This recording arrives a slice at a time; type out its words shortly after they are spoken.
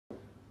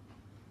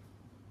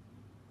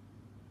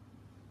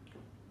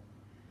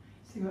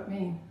See what I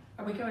mean?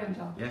 Are we going,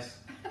 John? Yes.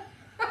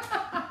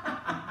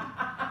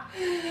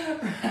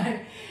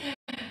 Right.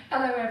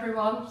 Hello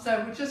everyone.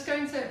 So we're just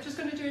going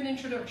to do an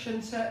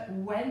introduction to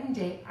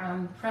Wendy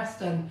Ann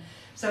Preston.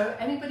 So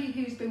anybody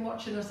who's been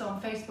watching us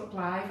on Facebook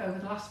Live over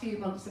the last few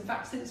months, in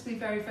fact since we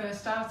very first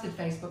started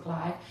Facebook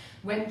Live,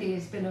 Wendy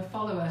has been a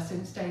follower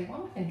since day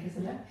one, I think,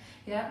 isn't it?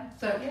 Yeah.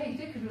 So yeah, you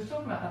did, because we were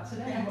talking about that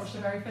today. Yes. I watched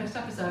the very first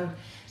episode.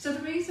 So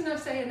the reason I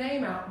say her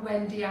name out,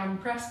 Wendy Ann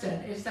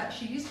Preston, is that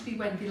she used to be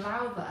Wendy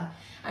Lowther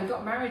and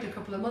got married a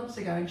couple of months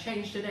ago and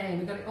changed her name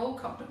and got it all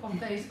cocked up on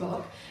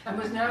Facebook and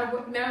was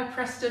now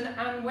Preston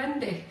and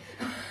Wendy.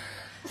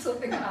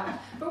 Something like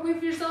that. But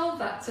we've resolved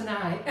that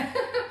tonight.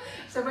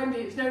 So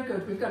Wendy, it's no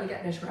good, we've got to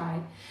get this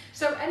right.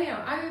 So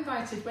anyhow, I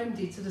invited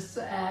Wendy to the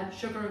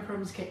Sugar and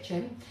Crumbs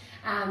kitchen,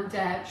 and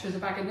she was a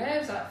bag of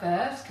nerves at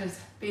first, because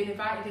being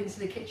invited into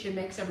the kitchen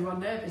makes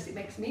everyone nervous. It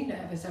makes me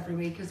nervous every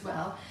week as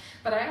well.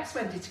 But I asked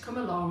Wendy to come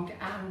along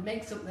and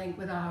make something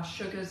with our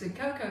sugars and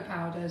cocoa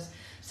powders.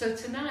 So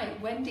tonight,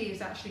 Wendy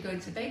is actually going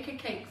to bake a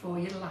cake for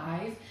you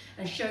live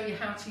and show you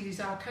how to use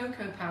our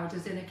cocoa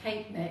powders in a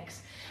cake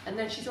mix. And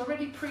then she's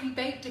already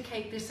pre-baked a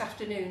cake this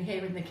afternoon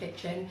here in the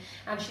kitchen,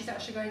 and she's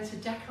actually going to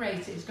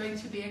decorate it. It's going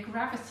to be a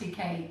gravity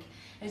cake.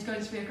 It's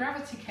going to be a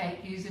gravity cake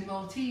using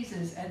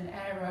Maltesers and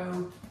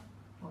aero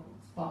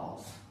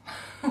balls.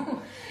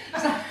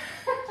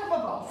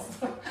 Bubbles.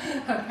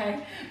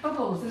 Okay,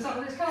 bubbles, is that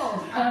what it's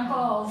called? And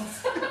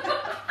balls.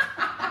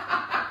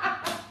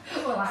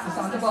 Well, that's the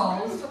sound of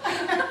balls.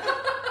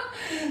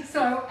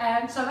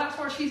 So that's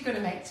what she's going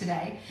to make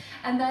today.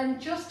 And then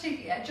just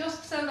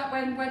so that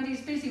when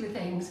Wendy's busy with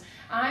things,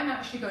 I'm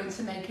actually going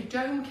to make a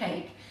dome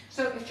cake.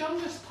 So if John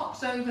just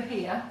pops over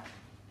here,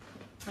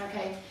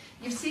 okay,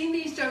 you've seen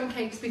these dome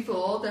cakes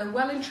before. They're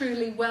well and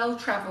truly well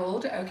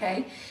travelled,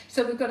 okay.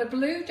 So we've got a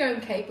blue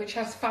dome cake which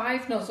has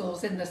 5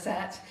 nozzles in the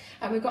set,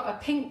 and we've got a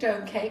pink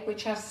dome cake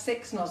which has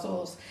 6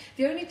 nozzles.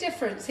 The only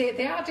difference here,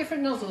 there are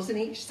different nozzles in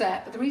each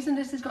set, but the reason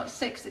this has got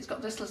 6, it's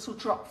got this little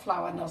drop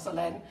flower nozzle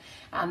in,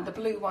 and the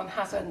blue one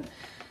hasn't.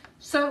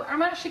 So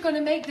I'm actually going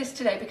to make this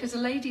today because a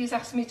lady has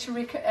asked me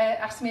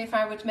asked me if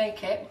I would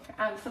make it,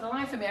 and for the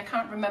life of me I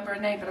can't remember her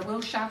name, but I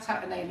will shout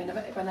out her name in a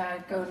minute when I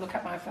go and look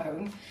at my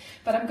phone.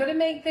 But I'm going to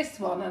make this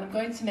one, and I'm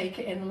going to make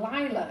it in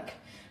lilac,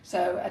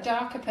 so a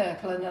darker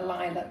purple and a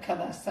lilac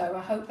colour. So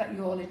I hope that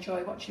you all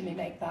enjoy watching me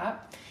make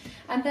that.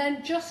 And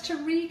then just to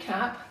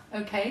recap,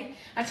 okay,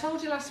 I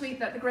told you last week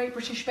that the Great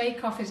British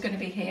Bake Off is going to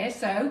be here,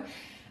 so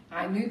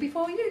I knew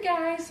before you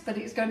guys, but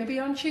it's going to be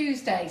on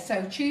Tuesday.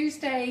 So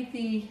Tuesday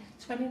the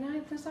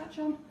 29th, is that,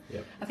 John?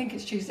 Yep. I think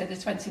it's Tuesday the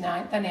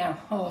 29th, anyhow.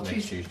 Oh,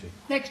 Tuesday.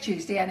 Next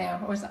Tuesday,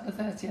 anyhow. Or is that the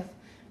 30th?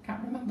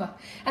 Can't remember.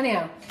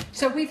 Anyhow,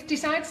 so we've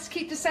decided to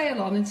keep the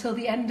sale on until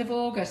the end of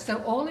August.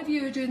 So all of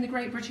you who are doing the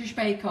Great British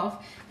Bake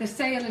Off, the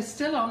sale is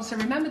still on. So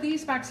remember,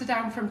 these bags are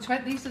down from,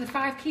 these are the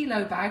 5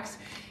 kilo bags.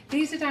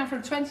 These are down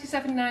from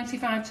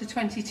 £27.95 to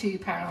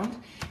 £22.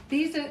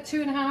 These are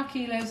 2.5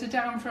 kilos are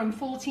down from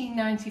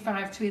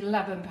 £14.95 to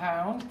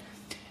 £11.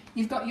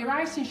 You've got your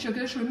icing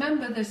sugars.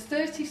 Remember, there's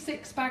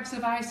 36 bags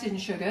of icing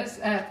sugars.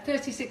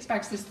 36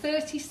 bags. There's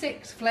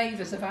 36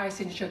 flavours of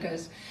icing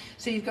sugars.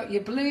 So you've got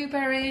your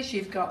blueberries.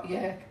 You've got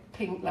your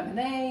pink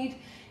lemonade.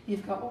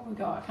 You've got, what we've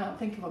got, I can't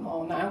think of them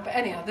all now, but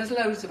anyhow, there's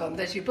loads of them.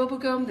 There's your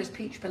bubblegum, there's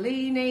peach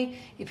Bellini,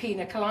 your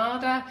pina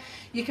colada.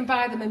 You can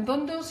buy them in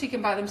bundles, you can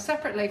buy them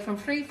separately from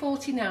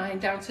 £3.49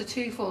 down to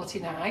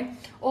 £2.49,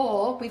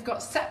 or we've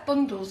got set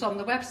bundles on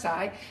the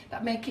website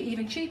that make it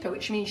even cheaper,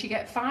 which means you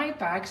get 5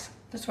 bags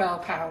for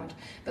 £12,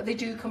 but they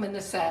do come in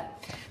the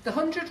set. The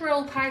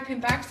 100-roll piping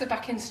bags are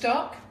back in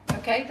stock,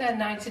 okay, they're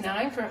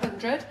 £99 for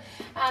 100,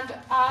 and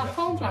our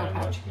corn flour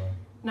pouch.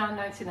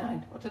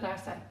 £9.99. What did I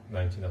say?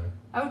 99.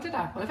 Oh, did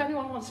I? Well, if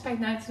anyone wants to pay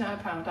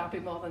 £99, I'll be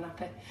more than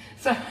happy.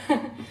 So,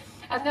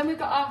 and then we've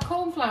got our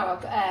corn flour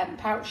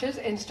pouches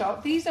in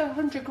stock. These are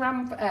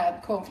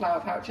 100-gram corn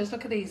flour pouches.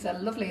 Look at these; they're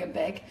lovely and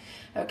big.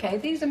 Okay,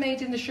 these are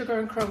made in the Sugar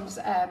and Crumbs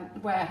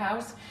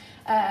warehouse,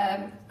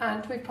 and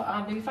we've put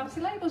our new fancy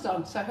labels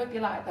on. So I hope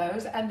you like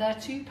those. And they're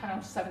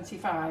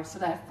 £2.75, so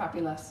they're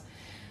fabulous.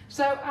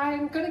 So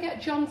I'm going to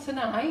get John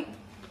tonight.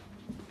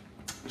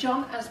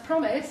 John has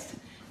promised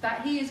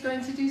that he is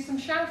going to do some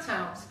shout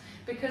outs,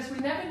 because we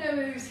never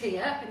know who's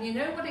here, and you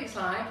know what it's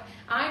like.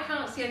 I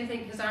can't see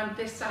anything because I'm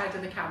this side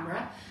of the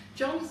camera.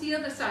 John's the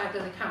other side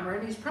of the camera,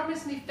 and he's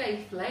promised me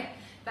faithfully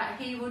that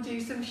he will do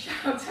some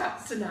shout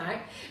outs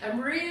tonight. And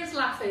Maria's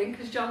laughing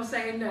because John's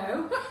saying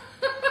no.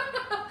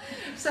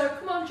 So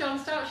come on, John,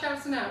 start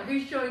shouting out.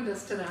 Who's joined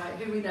us tonight?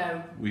 Who we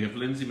know? We have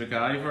Lindsay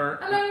McIver.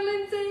 Hello,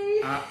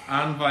 Lindsay.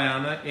 Anne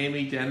Viana,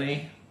 Amy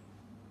Denny,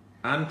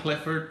 Anne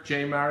Clifford,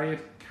 Jay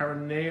Marriott,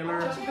 Karen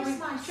Naylor.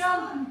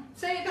 John,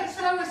 say it a bit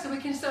slower so we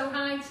can say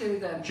hi to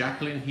them.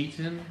 Jacqueline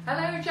Heaton.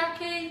 Hello,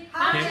 Jackie.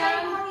 Hi,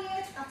 Jen.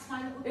 Harriet. That's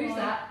my little boy. Who's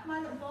that? My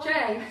little boy.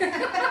 Jay.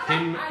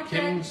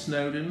 Kim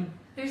Snowden.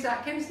 Who's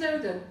that? Kim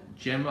Snowden.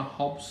 Gemma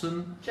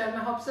Hobson. Gemma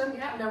Hobson.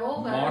 Yeah, know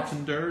all those.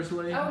 Martin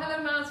Dursley. Oh,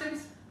 hello,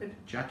 Martins.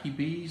 Jackie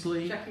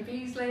Beasley. Jackie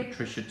Beasley.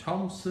 Tricia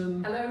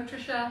Thompson. Hello,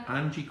 Tricia.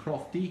 Angie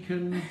Croft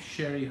Deacon.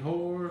 Sherry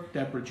Hoare.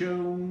 Deborah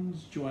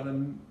Jones.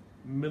 Joanna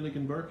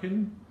Milligan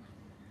Birkin.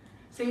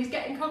 So he's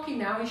getting cocky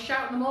now, he's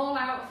shouting them all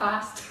out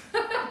fast.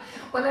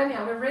 Well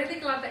anyhow, we're really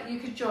glad that you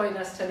could join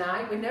us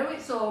tonight. We know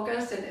it's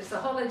August and it's the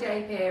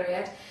holiday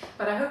period,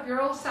 but I hope you're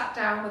all sat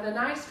down with a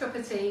nice cup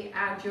of tea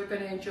and you're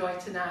going to enjoy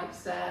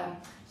tonight's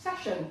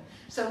session.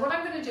 So what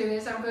I'm going to do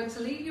is I'm going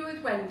to leave you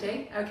with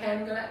Wendy. Okay,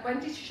 I'm going to let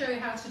Wendy show you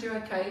how to do a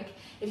cake.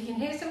 If you can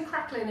hear some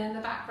crackling in the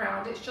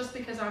background, it's just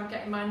because I'm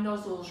getting my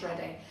nozzles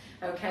ready.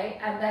 Okay,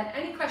 and then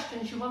any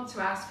questions you want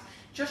to ask,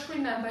 just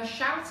remember,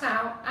 shout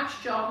out,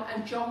 ask John,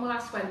 and John will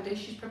ask Wendy.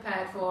 She's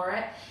prepared for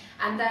it.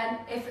 And then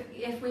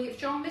if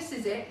John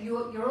misses it,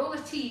 you're all a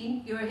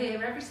team. You're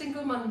here every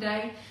single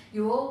Monday.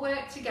 You all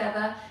work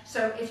together.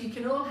 So if you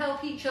can all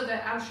help each other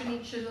answering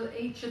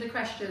each of the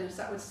questions,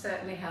 that would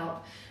certainly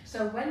help.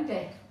 So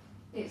Wendy,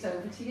 it's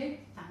over to you.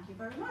 Thank you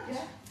very much.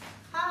 Yeah.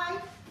 Hi.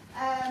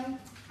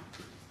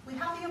 We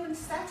have the oven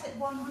set at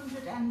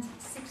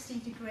 160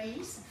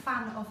 degrees,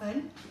 fan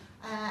oven,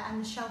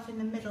 and the shelf in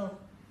the middle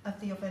of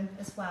the oven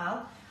as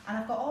well. And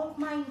I've got all of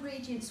my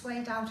ingredients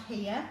weighed out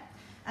here.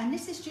 And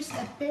this is just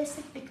a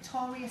basic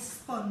Victoria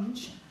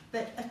sponge,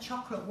 but a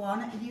chocolate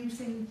one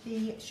using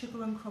the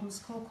Sugar and Crumbs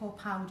cocoa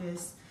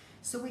powders.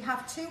 So we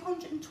have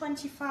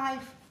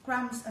 225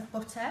 grams of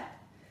butter,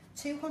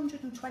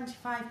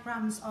 225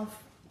 grams of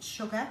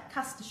sugar,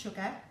 caster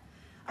sugar,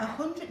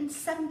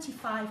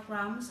 175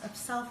 grams of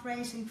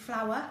self-raising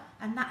flour,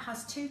 and that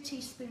has 2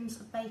 teaspoons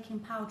of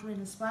baking powder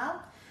in as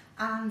well.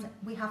 And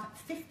we have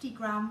 50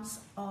 grams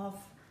of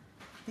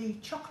the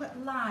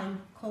chocolate lime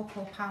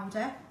cocoa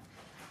powder,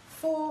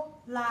 4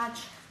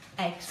 large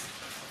eggs,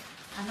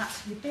 and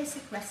that's your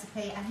basic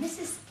recipe. And this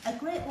is a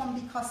great one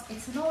because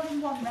it's an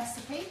all-in-one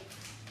recipe,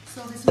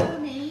 so there's no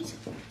need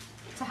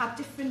to have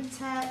different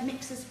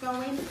mixers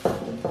going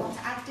or to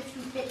add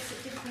different bits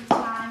at different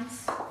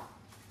times.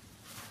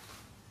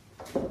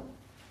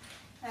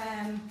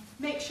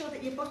 Make sure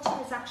that your butter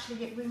is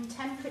actually at room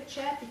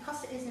temperature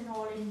because it is an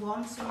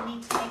all-in-one, so you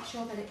need to make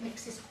sure that it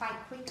mixes quite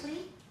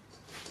quickly.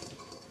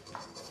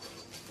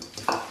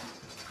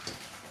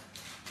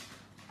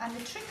 And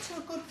the trick to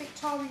a good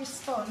Victoria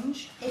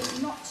sponge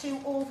is not to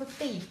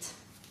overbeat.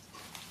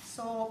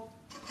 So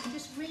you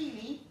just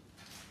really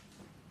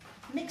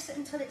mix it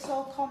until it's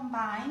all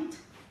combined,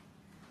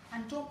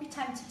 and don't be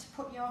tempted to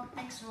put your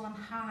mixer on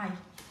high.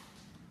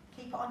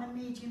 Keep it on a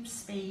medium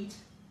speed.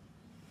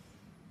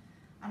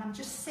 And I'm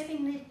just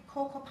sieving the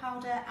cocoa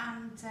powder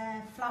and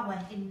flour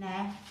in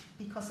there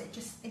because it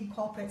just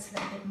incorporates a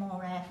little bit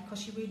more air,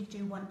 because you really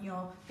do want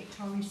your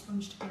Victoria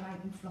sponge to be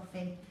light and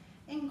fluffy.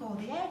 In go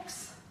the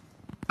eggs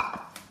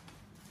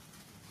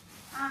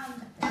and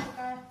the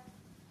sugar,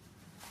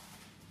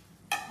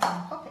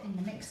 and pop it in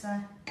the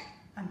mixer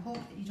and hope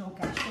that you don't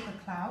get a sugar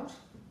cloud.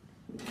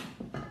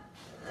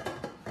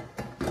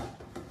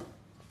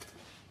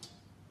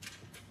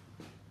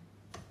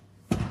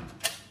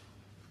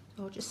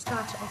 So just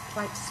start it off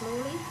quite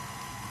slowly.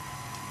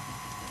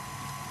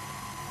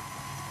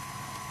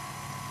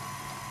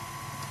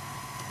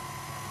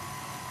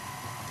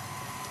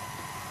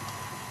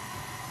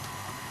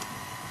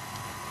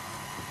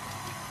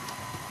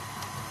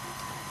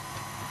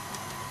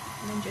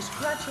 And then just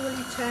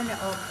gradually turn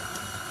it up.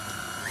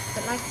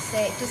 But like I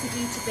say, it doesn't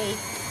need to be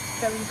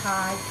very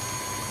high,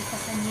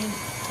 because then you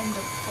end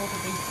up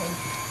overbeating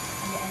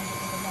and you end up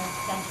with a more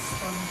dense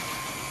sponge.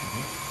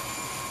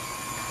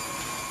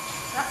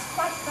 That's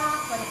quite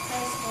dark when it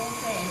first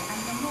goes in, and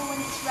you'll know when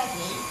it's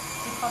ready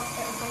because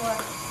it'll go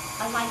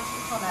a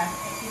lighter colour.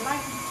 It'll be light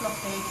and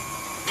fluffy,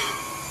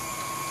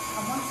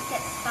 and once it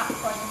gets to that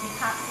point and you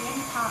can't see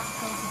any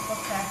particles of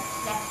butter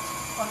left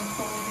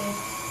unfolded,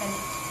 then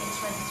it's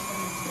ready to go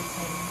into the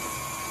tins.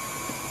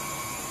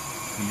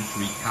 Can you just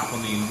recap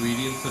on the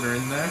ingredients that are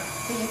in there?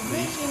 The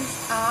ingredients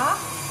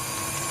are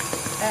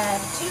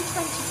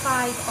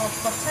 225 of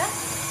butter,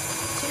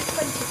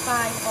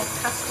 225 of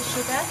caster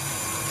sugar,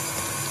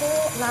 4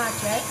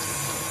 large eggs,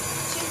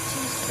 2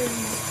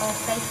 teaspoons of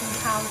baking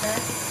powder,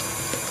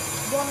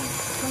 175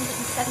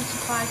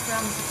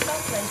 grams of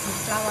self-raising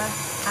flour,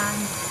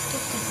 and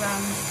 50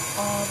 grams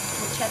of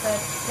whichever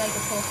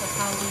flavour cocoa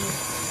powder you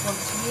want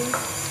to use.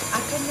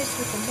 I've done this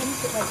with the mint,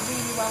 it went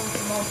really well with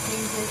the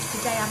Maltesers.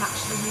 Today I'm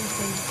actually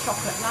using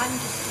chocolate lime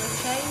just for a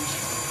change.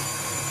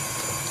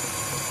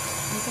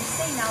 You can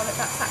see now that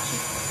that's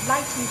actually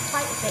lightened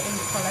quite a bit in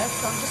colour,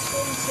 so I'm just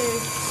going to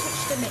switch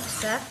the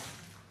mixer.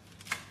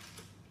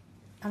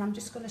 And I'm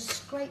just going to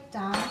scrape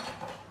down,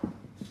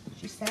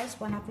 she says,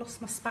 when I've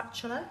lost my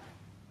spatula.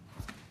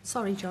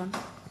 Sorry, John.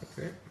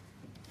 Okay.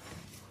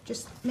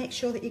 Just make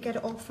sure that you get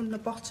it all from the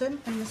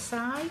bottom and the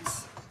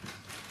sides.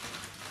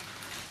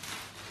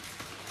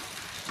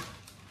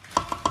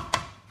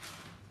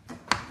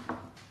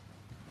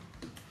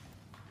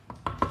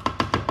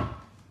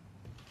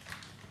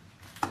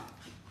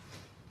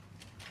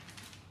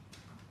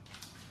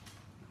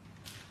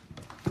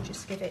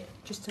 Just give it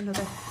just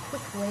another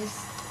quick whiz.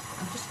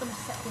 I'm just going to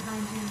set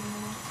behind you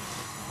now.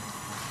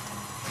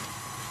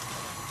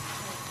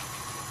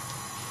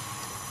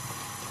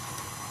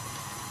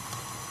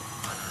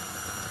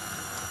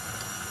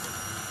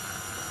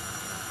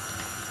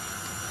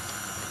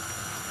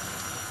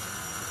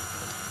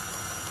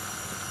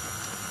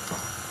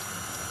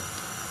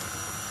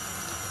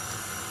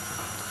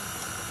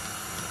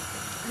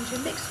 And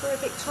your mix for a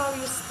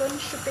Victoria sponge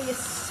should be a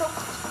soft,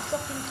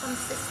 fluffy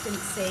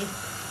consistency.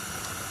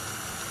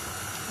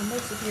 And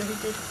most of you who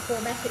did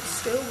formatic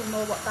school will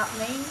know what that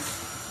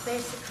means.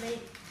 Basically,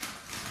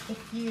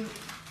 if you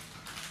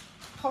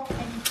pop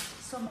in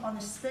some on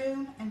a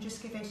spoon and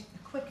just give it a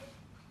quick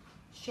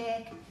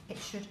shake, it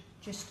should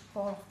just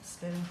fall off the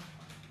spoon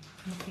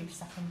in a few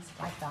seconds,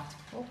 like that.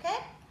 Okay?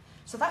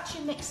 So that's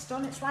your mix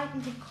done. It's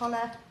lightened in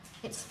colour,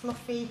 it's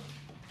fluffy,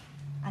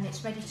 and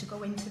it's ready to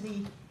go into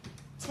the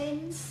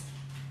tins.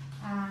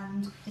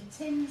 And the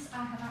tins,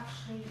 I have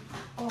actually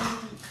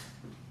already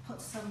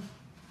put some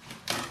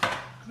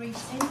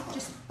grease in.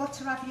 Just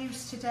butter I've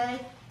used today.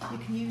 You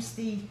can use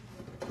the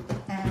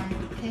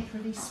paper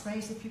release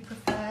sprays if you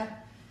prefer.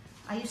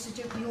 I used to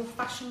do it the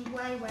old-fashioned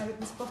way where it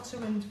was butter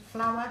and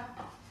flour,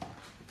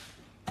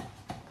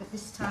 but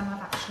this time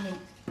I've actually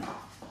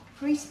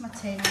greased my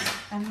tins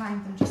and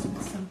lined them just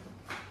with some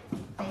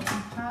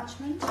baking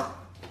parchment.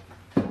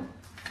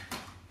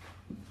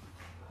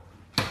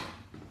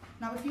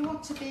 Now if you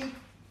want to be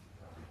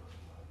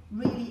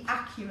really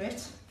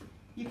accurate,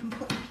 you can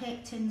put your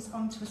cake tins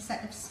onto a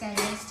set of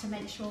scales to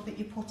make sure that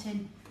you put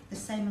in the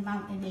same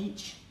amount in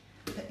each.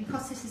 But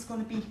because this is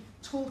going to be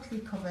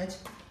totally covered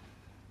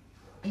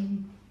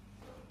in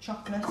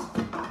chocolate,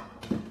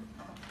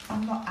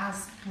 I'm not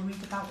as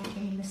worried about it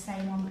being the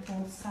same on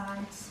both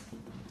sides.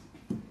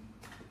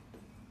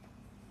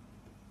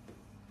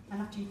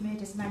 And after you've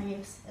made as many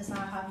as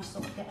I have, you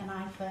sort of get an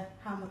eye for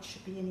how much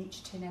should be in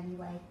each tin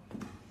anyway.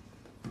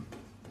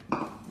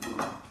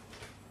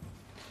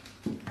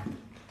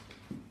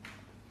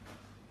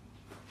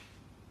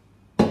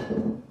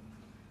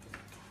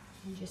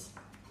 And just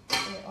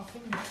put it off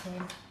in the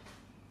tin.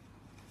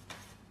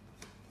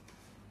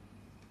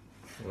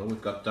 Well,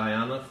 we've got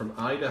Diana from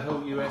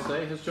Idaho,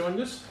 USA has joined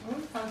us. Oh,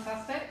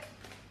 fantastic.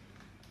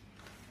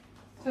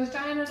 So has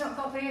Diana not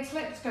got the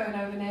eclipse going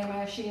over near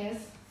where she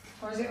is?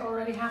 Or has it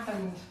already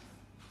happened?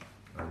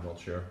 I'm not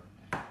sure.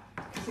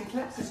 Because the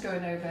eclipse is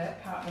going over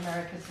part of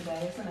America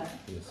today, isn't it?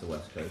 It's the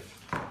West Coast.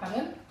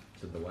 Pardon?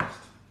 It's in the West.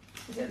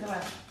 Is it in the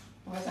West?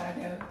 Where's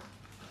Idaho?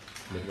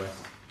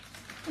 Midwest.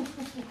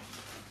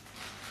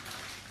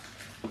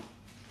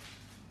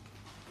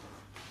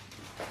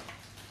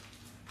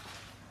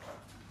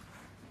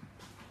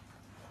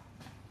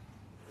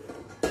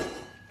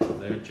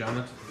 There,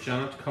 Janet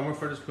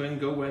Comerford is going.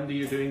 Go, Wendy,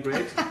 you're doing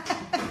great.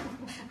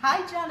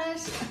 Hi,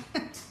 Janet.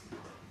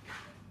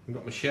 We've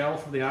got Michelle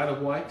from the Isle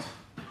of Wight.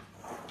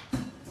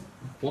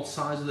 What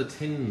size are the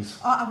tins?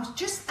 Oh, I was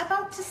just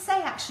about to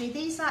say, actually,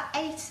 these are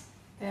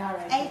They are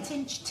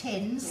 8-inch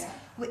tins, yeah,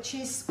 which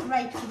is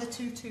great for the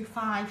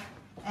 2:5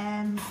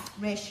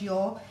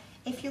 ratio.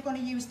 If you're going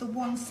to use the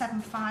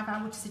 175,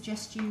 I would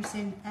suggest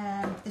using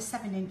the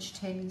 7-inch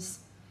tins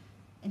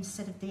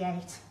instead of the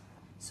 8.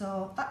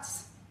 So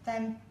that's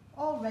them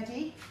all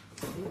ready,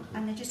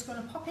 and they're just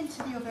going to pop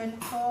into the oven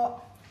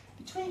for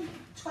between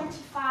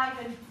 25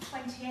 and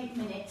 28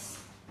 minutes.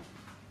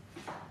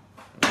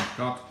 We've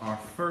got our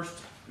first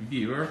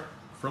viewer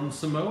from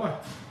Samoa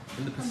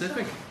in the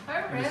Pacific. Oh,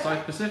 really? In the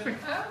South Pacific.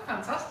 Oh,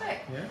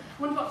 fantastic. Yeah.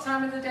 Wonder what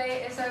time of the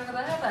day it is over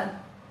there then?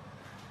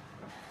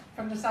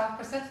 From the South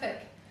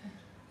Pacific.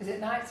 Is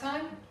it night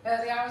time?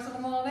 Early hours of the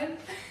morning?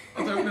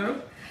 I don't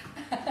know.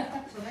 So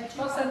they're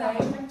What's the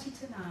name? 20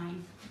 to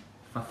 9.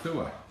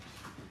 Fafua.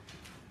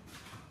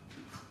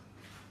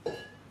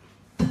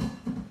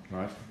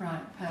 Right.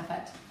 Right,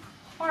 perfect.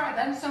 Alright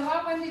then, so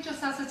while Wendy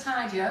just has a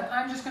tidy up,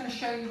 I'm just going to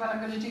show you what I'm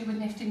going to do with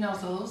Nifty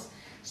Nozzles.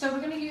 So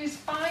we're going to use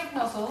 5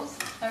 nozzles,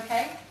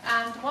 okay,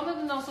 and one of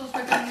the nozzles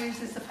we're going to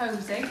use is the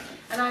Posy,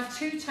 and I've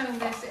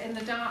two-toned this in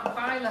the dark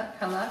violet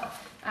colour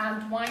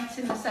and white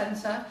in the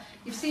centre.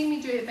 You've seen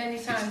me do it many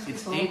times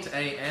before. It's 8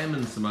 AM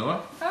in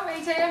Samoa. Oh,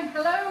 8 AM.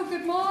 Hello,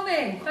 good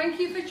morning. Thank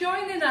you for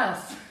joining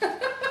us.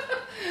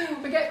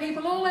 We get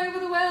people all over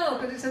the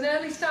world, but it's an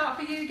early start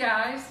for you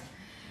guys.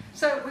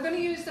 So we're going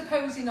to use the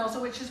Posy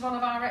nozzle, which is one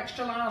of our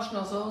extra large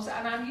nozzles,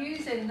 and I'm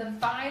using the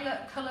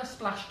violet colour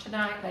splash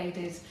tonight,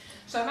 ladies.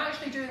 So I'm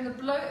actually doing the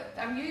blue,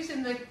 I'm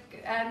using the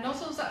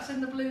nozzles that's in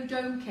the blue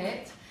dome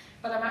kit,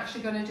 but I'm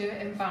actually going to do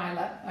it in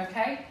violet,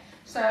 okay?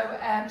 So,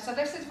 so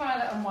this is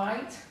violet and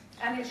white,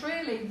 and it's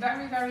really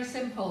very, very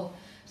simple.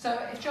 So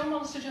if John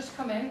wants to just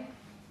come in,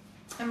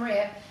 and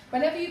Maria,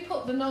 whenever you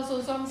put the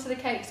nozzles onto the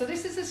cake, so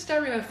this is a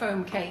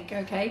styrofoam cake,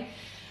 okay?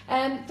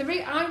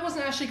 I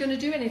wasn't actually going to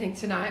do anything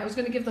tonight. I was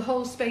going to give the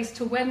whole space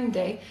to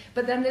Wendy,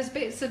 but then there's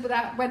bits of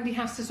that Wendy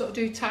has to sort of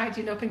do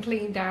tidying up and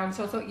clean down,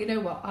 so I thought, you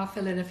know what, I'll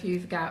fill in a few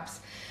gaps.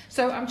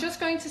 So I'm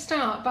just going to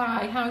start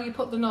by how you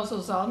put the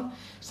nozzles on.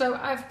 So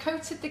I've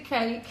coated the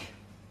cake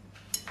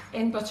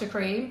in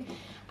buttercream,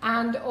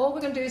 and all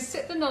we're going to do is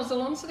sit the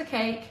nozzle onto the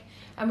cake,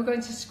 and we're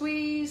going to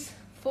squeeze,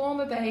 form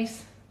a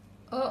base,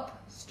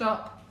 up,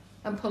 stop,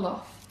 and pull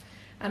off.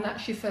 And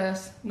that's your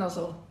first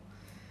nozzle.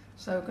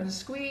 So we're going to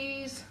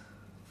squeeze,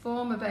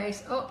 form a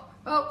base, up,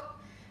 up.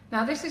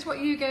 Now this is what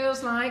you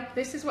girls like.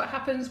 This is what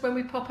happens when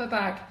we pop a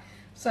bag.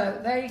 So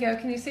there you go.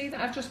 Can you see that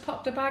I've just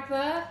popped a bag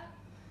there?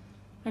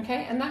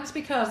 Okay, and that's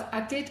because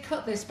I did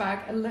cut this bag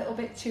a little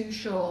bit too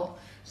short.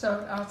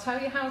 So I'll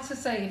tell you how to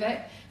save it.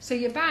 So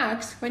your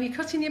bags, when you're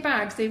cutting your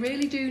bags, they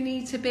really do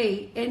need to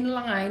be in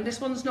line.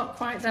 This one's not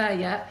quite there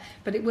yet,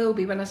 but it will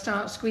be when I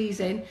start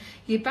squeezing.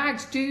 Your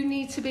bags do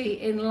need to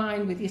be in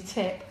line with your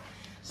tip.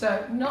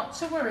 So not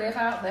to worry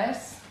about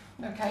this.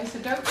 Okay, so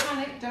don't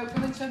panic, don't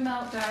go into a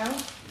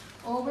meltdown.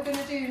 All we're going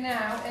to do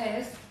now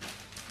is,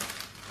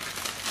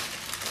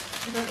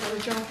 I don't know whether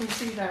John can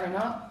see there or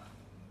not.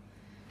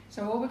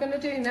 So all we're going to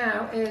do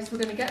now is we're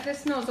going to get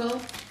this nozzle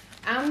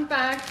and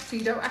bag, so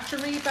you don't have to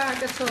rebag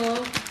at all.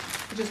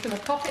 We're just going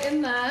to pop it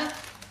in there.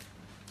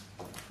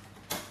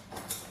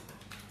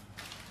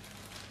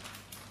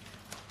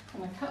 I'm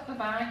going to cut the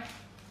bag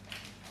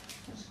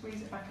and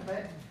squeeze it back a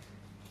bit.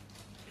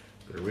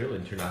 Got a real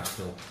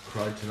international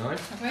crowd tonight.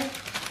 Have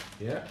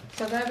we? Yeah.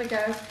 So there we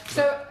go.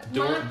 So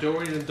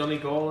Doreen and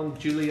Donegal and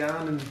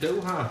Julianne and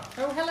Doha.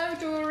 Oh, hello,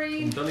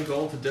 Doreen. From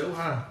Donegal to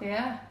Doha.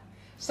 Yeah.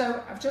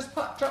 So I've just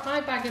dropped my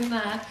bag in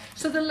there.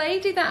 So the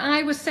lady that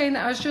I was saying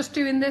that I was just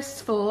doing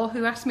this for,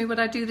 who asked me would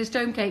I do this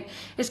dome cake,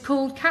 is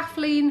called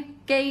Kathleen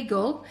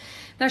Gagel.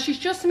 Now she's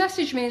just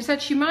messaged me and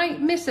said she might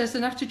miss us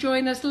and have to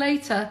join us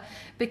later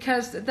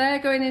because they're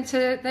going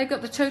into, they've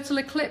got the total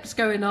eclipse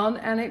going on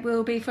and it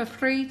will be for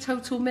 3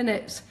 total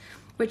minutes,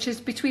 which is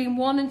between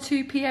 1 and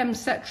 2 p.m.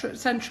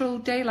 Central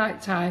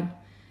Daylight Time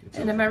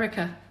in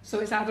America. So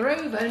it's either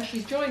over and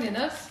she's joining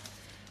us,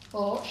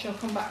 or she'll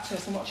come back to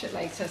us and watch it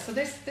later. So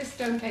this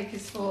dome cake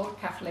is for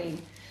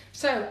Kathleen.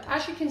 So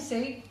as you can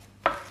see,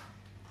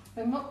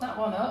 we mucked that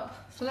one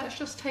up. So let's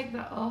just take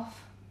that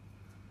off.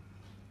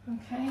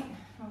 Okay,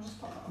 I'll just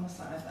put that on the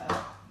side there.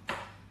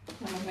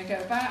 And I'm going to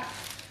go back.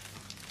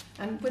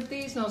 And with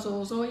these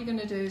nozzles, all you're going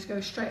to do is go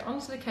straight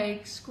onto the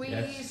cake, squeeze.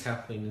 Yes,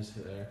 Kathleen is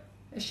there.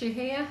 Is she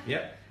here?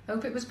 Yep.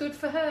 Hope it was good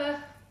for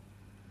her.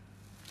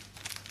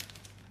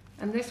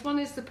 And this one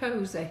is the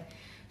posy.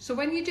 So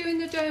when you're doing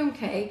the dome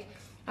cake,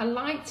 I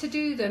like to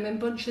do them in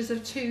bunches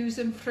of 2s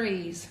and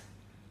 3s.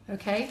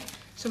 Okay,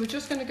 so we're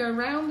just going to go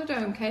around the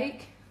dome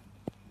cake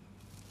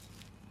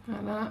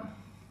like that,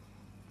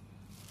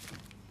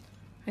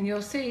 and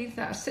you'll see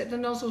that I sit the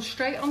nozzle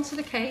straight onto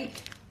the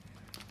cake.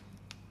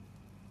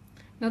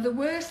 Now the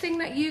worst thing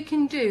that you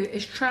can do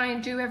is try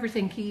and do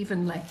everything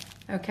evenly.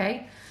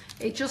 Okay,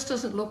 it just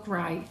doesn't look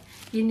right.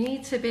 You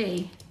need to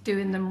be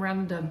doing them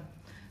random,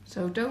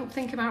 so don't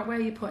think about where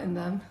you're putting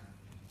them.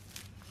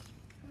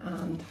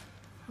 And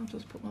I'll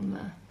just put one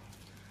there.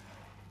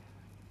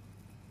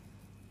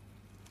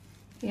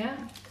 Yeah,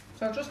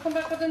 so I'll just come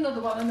back with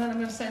another one and then I'm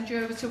going to send you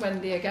over to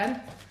Wendy again.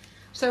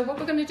 So what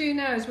we're going to do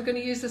now is we're going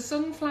to use the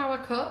sunflower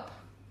cup.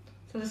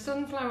 So the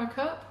sunflower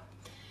cup,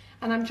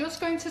 and I'm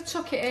just going to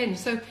tuck it in.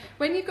 So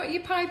when you've got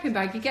your piping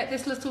bag, you get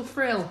this little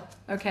frill,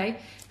 okay?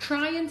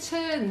 Try and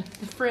turn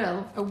the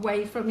frill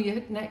away from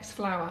your next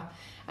flower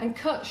and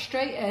cut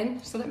straight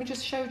in. So let me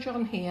just show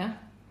John here.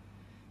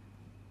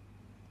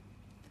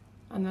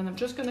 And then I'm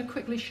just going to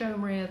quickly show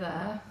Maria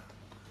there.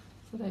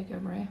 So there you go,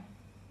 Maria.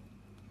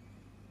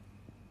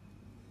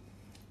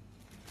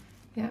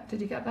 Yeah,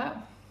 did you get that?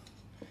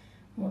 And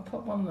we'll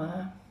put one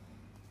there.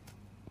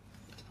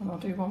 And I'll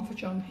do one for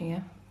John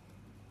here.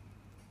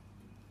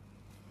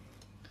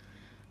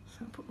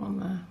 So I'll put one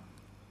there.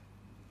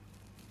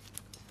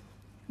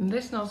 And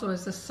this nozzle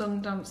is the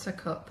Sun Dancer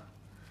cup.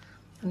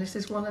 And this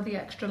is one of the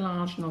extra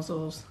large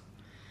nozzles.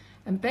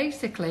 And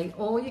basically,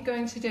 all you're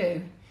going to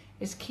do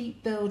is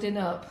keep building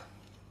up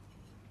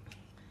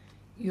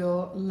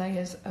your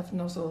layers of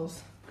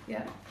nozzles.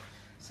 Yeah,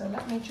 so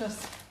let me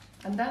just,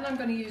 and then I'm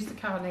going to use the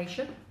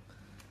carnation,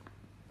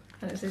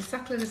 and it's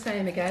exactly the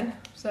same again.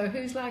 So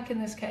who's liking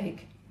this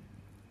cake?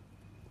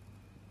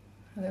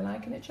 Are they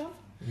liking it, John?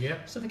 Yeah.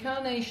 So the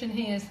carnation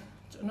here is,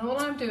 and all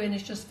I'm doing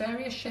is just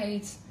various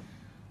shades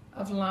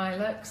of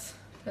lilacs,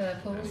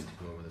 purples. I need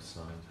to go over the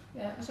side.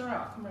 Yeah, it's alright,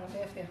 I'll come around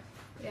here for you.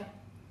 Yeah.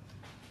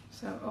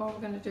 So all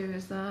we're going to do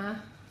is there,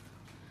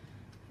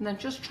 and then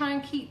just try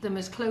and keep them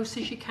as close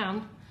as you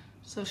can.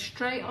 So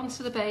straight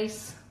onto the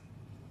base.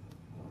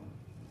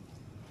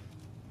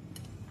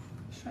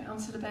 Straight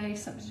onto the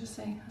base. Let me just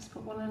see. Let's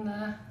put one in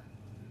there.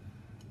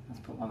 Let's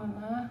put one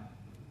in there.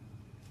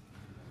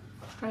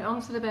 Straight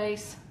onto the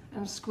base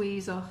and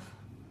squeeze off.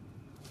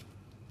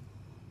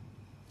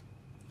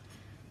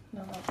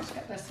 Now I'll just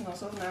get this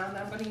nozzle now. And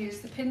I'm going to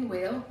use the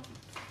pinwheel.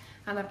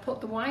 And I've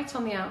put the white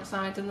on the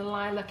outside and the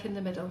lilac in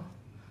the middle.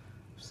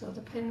 So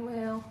the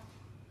pinwheel,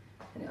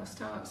 and it'll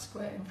start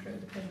squirting through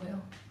the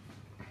pinwheel.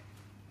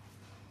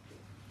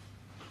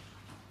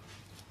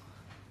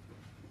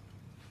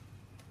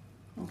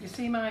 If you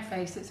see my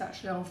face, it's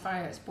actually on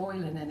fire, it's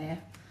boiling in here.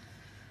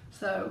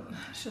 So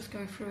let's just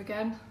go through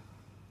again.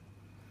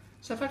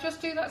 So if I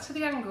just do that to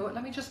the angle,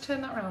 let me just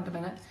turn that around a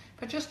minute.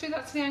 If I just do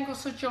that to the angle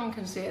so John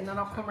can see it, and then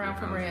I'll come around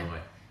from here. Can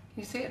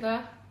you see it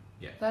there?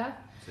 Yeah. There?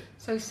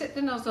 So you sit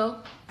the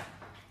nozzle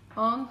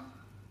on,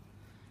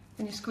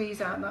 and you squeeze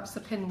out, and that's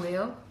the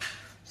pinwheel.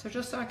 So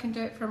just so I can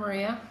do it for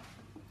Maria.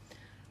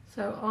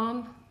 So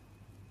on,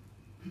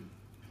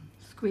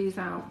 squeeze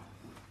out.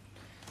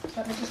 So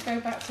let me just go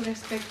back to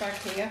this big bag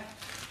here.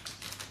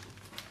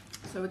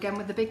 So again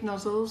with the big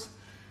nozzles.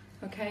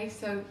 Okay,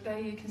 so there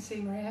you can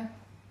see Maria.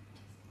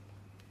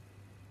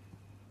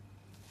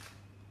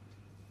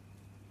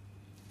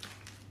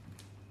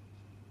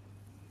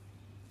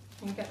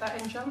 Can you get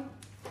that in, John?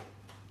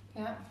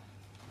 Yeah.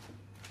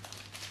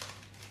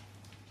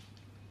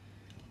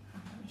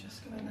 Let me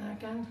just go in there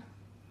again.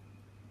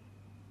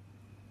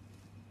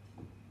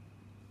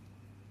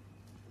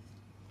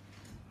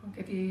 I'll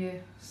give you your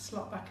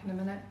slot back in a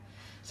minute.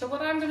 So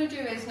what I'm going to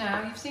do is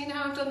now, you've seen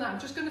how I've done that, I'm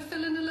just going to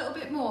fill in a little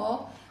bit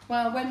more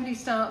while Wendy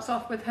starts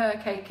off with her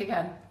cake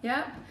again.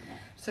 Yeah?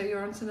 So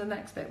you're on to the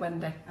next bit,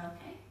 Wendy.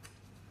 Okay.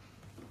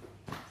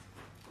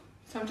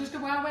 So I'm just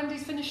going, while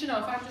Wendy's finishing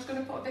off, I'm just going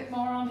to put a bit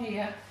more on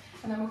here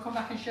and then we'll come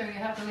back and show you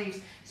how the leaves.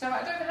 So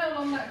I don't know how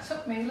long that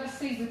took me. Let's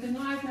see, we've been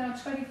live now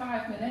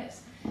 25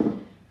 minutes.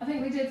 I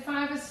think we did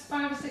 5 or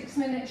 6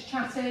 minutes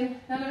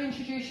chatting, then I've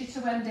introduced you to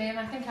Wendy and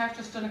I think I've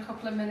just done a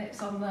couple of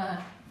minutes on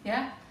there.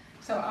 Yeah?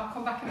 So I'll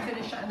come back and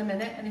finish that in a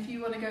minute, and if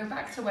you want to go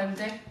back to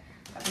Wendy,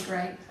 that'd be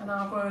great, and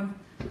I'll go and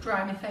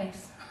dry my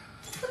face.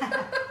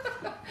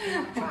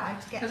 Try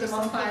to get this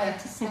I'm on fire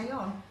to stay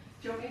on.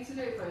 Do you want me to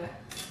do it for you?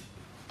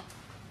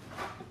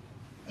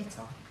 It's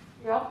on.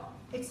 Yeah.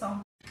 It's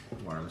on.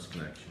 Wireless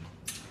connection.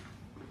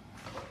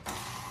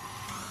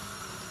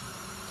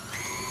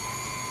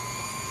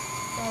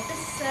 So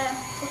this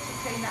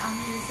buttercream that I'm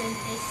using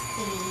is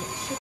the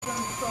Sugar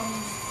and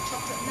Crumbs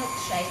chocolate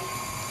milkshake.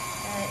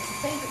 It's a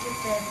favourite with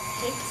the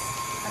kids,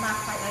 and I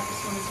quite like this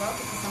one as well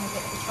because I'm a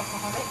bit of a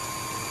chocoholic.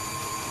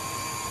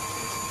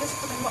 Just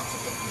put in lots of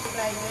different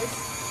flavours.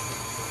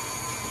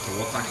 So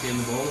what's actually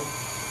in the bowl?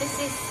 This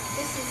is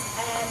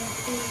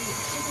the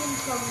Sugar and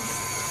Crumbs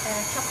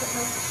chocolate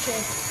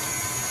milkshake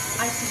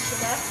icing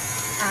sugar,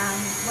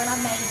 and when I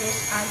made it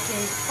I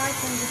did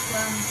 500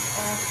 grams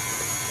of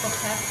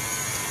butter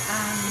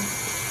and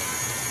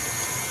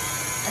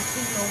a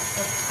kilo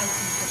of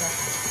icing sugar.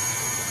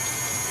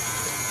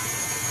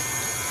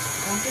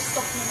 I'm just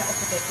softening it up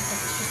a bit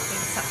because it's just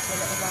been sat for a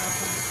little while, so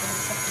I'm just going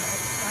to soften it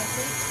up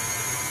slightly.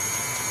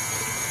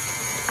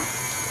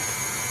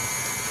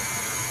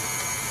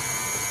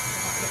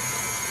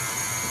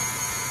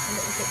 A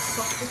little bit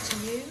softer to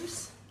use.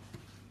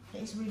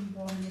 It is really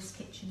warm in this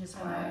kitchen as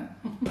well.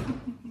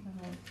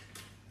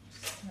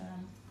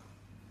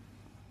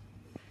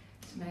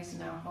 It's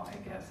amazing how hot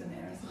it gets in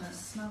here, isn't it? It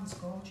smells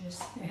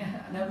gorgeous.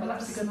 Yeah, I know, but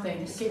that's a good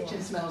thing. The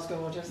kitchen smells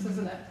gorgeous,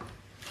 doesn't it?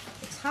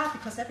 It's hard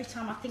because every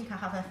time I think I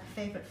have a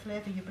favourite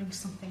flavour, you bring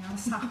something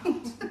else out.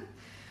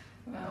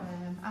 Well,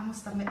 I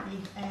must admit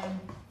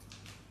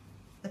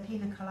the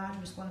pina colada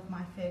is one of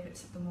my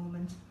favourites at the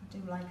moment. I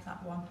do like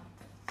that one.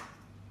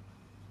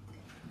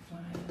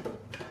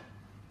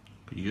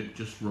 Could you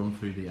just run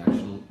through the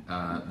actual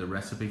the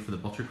recipe for the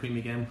buttercream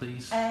again,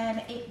 please?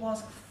 It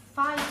was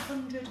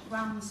 500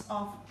 grams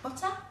of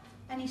butter,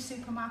 any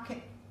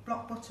supermarket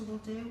block butter will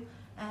do,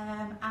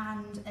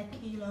 and a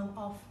kilo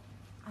of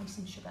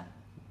icing sugar.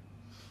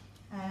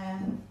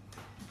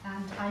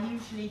 And I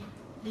usually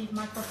leave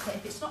my butter,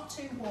 if it's not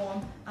too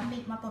warm, I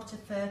leave my butter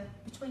for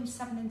between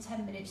 7 and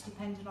 10 minutes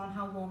depending on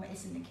how warm it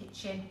is in the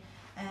kitchen.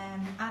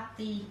 Add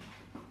the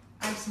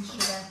icing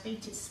sugar,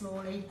 beat it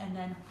slowly, and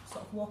then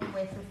sort of walk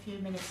away for a few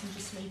minutes and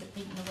just leave it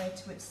beating away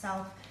to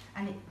itself,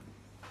 and it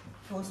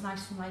goes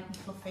nice and light and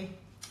fluffy.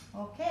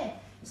 Okay,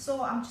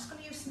 so I'm just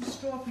going to use some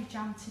strawberry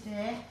jam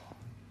today.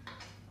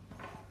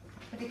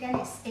 But again,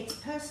 it's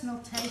personal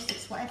taste,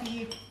 it's whatever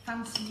you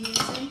fancy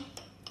using.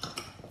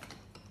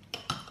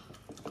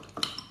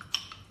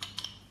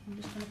 I'm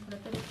just going to put a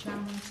bit of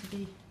jam into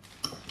the...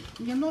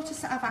 And you'll notice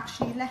that I've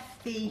actually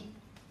left the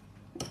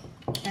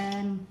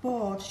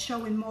board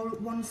showing more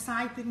one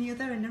side than the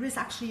other, and there is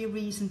actually a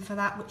reason for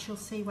that, which you'll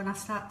see when I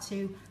start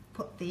to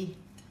put the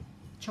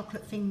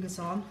chocolate fingers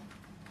on,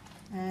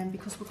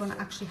 because we're going to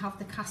actually have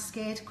the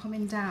cascade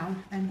coming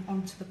down and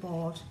onto the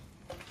board.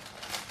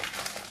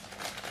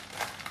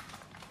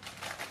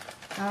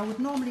 Now, I would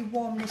normally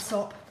warm this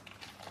up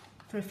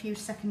for a few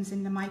seconds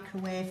in the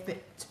microwave,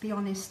 but to be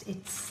honest,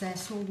 it's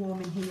so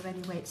warm in here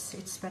anyway, it's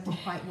spreading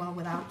quite well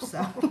without,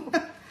 so.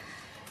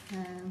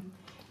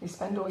 You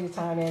spend all your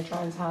time here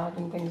trying to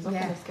harden things up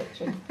in this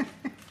kitchen.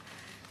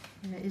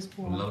 Yeah, it is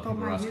warm. A lot of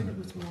people are asking, it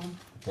was warm.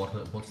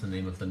 what's the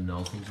name of the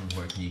nozzles and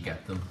where can you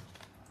get them?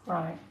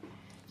 Right.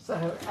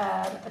 So,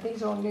 are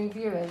these all new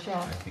viewers, yeah?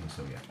 I think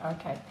so, yeah.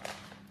 Okay.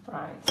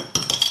 Right.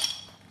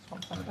 Just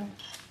 1 second.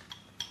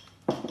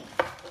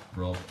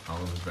 Rob,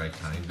 Alan was very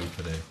kind to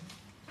put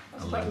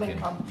a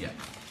link on. Yeah.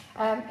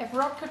 If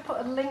Rob could put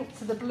a link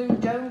to the blue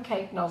dome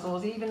cake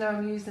nozzles, even though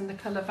I'm using the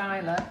colour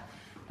violet,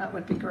 that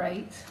would be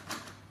great.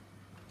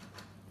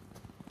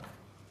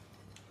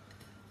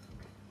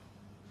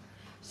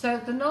 So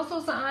the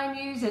nozzles that I'm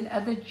using are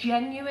the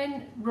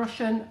genuine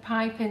Russian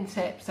piping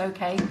tips,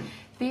 okay?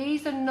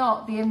 These are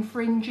not the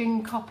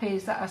infringing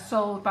copies that are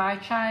sold by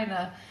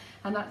China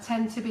and that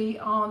tend to be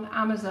on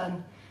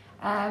Amazon.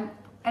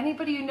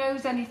 Anybody who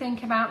knows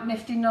anything about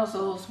Nifty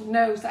Nozzles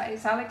knows that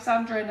it's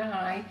Alexandra and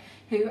I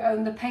who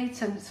own the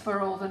patents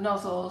for all the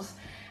nozzles,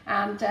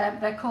 and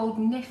they're called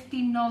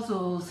Nifty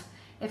Nozzles,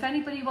 If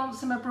anybody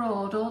wants them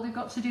abroad, all they've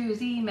got to do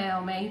is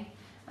email me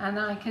and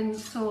I can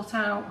sort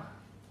out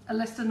a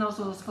list of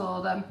nozzles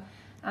for them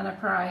and a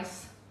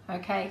price,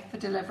 okay, for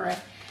delivery.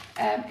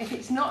 If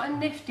it's not a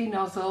Nifty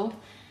nozzle,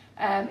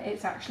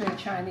 it's actually a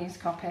Chinese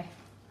copy.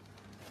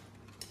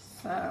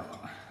 So,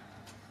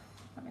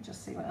 let me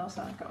just see what else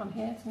I've got on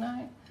here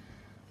tonight.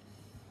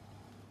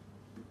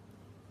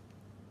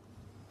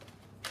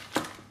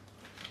 So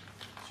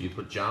you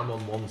put jam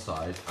on one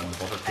side and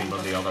the buttercream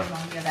on the other.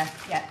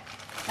 Yeah.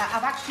 Now,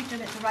 I've actually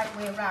done it the right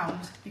way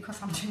around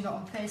because I'm doing it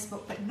on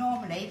Facebook, but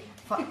normally,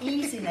 for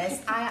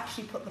easiness, I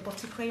actually put the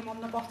buttercream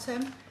on the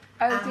bottom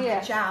and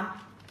the jam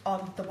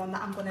on the one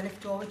that I'm going to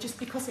lift over, just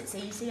because it's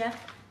easier.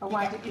 Oh,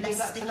 why did you do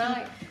that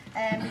tonight?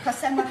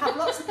 Because then we'll have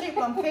lots of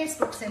people on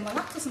Facebook saying, well,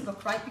 that doesn't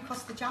look right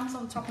because the jam's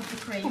on top of the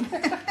cream.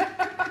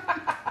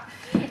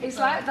 It's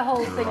like the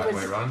whole thing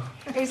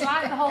it's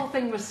like the whole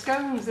thing with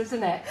scones,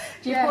 isn't it?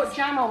 Do you put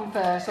jam on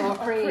first or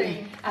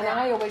cream? And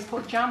I always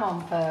put jam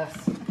on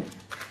first.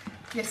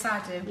 Yes,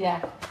 I do.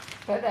 Yeah,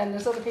 but then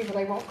there's other people,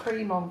 they want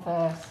cream on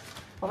first.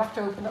 We'll have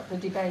to open up the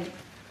debate.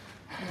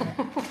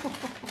 Yeah.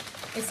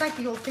 It's like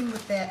the old thing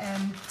with the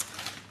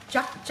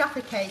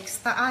Jaffa cakes.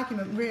 That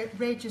argument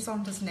rages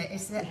on, doesn't it?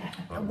 Is that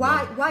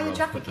why are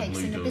Jaffa cakes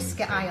in the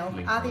biscuit aisle?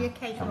 Are they a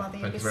cake or are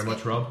they a biscuit? Thank you very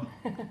much, Rob.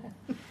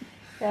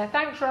 Yeah,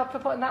 thanks Rob for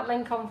putting that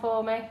link on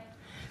for me.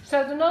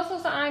 So the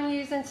nozzles that I'm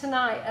using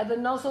tonight are the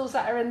nozzles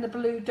that are in the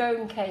blue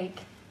dome cake.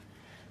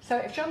 So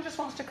if John just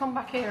wants to come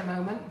back here a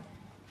moment.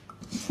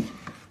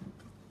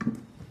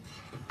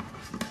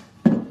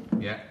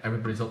 Yeah,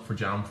 everybody's up for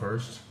jam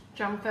first.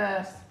 Jam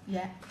first.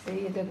 Yeah.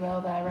 See, you did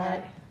well there,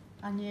 right?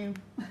 I knew.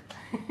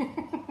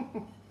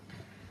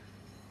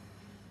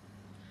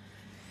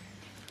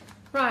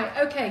 Right,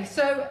 okay,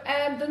 so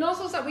the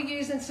nozzles that we're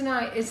using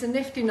tonight is the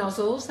Nifty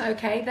Nozzles,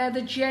 okay? They're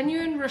the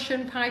genuine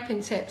Russian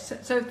piping tips.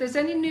 So if there's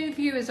any new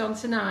viewers on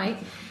tonight,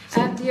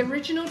 the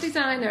original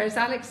designer is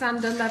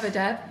Alexander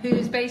Lebedev, who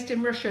is based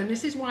in Russia, and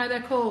this is why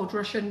they're called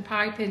Russian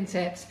piping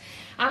tips.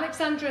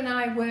 Alexander and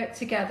I work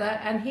together,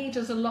 and he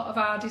does a lot of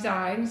our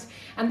designs,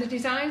 and the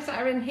designs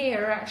that are in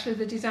here are actually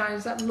the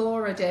designs that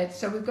Laura did,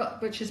 so we've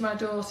got, which is my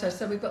daughter.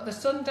 So we've got the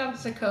Sun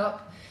Dancer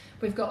cup,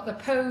 we've got the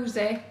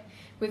Posy,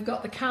 we've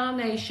got the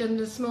carnation,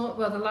 the small,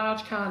 well, the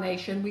large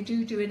carnation. We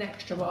do an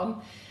extra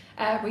one.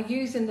 We're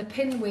using the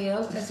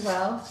pinwheel as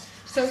well.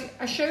 So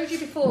I showed you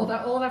before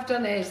that all I've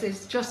done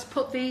is just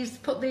put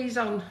these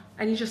on,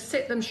 and you just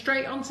sit them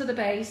straight onto the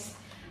base,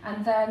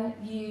 and then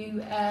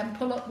you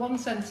pull up 1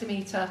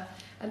 centimetre,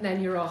 and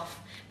then you're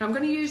off. Now I'm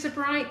going to use a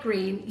bright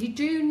green. You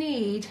do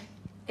need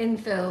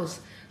infills,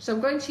 so I'm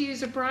going to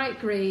use a bright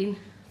green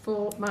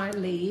for my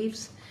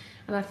leaves,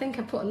 and I think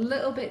I put a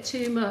little bit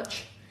too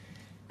much.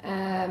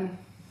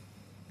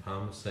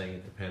 Pam was saying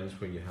it depends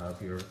where you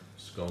have your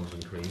scones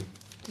and cream.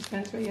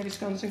 Depends where you have your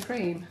scones and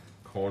cream.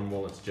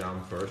 Cornwall, it's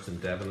jam first, and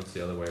Devon, it's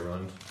the other way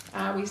around.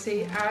 We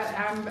see,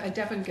 I'm a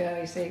Devon girl,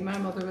 you see. My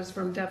mother was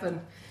from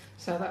Devon,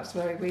 so that's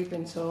where we've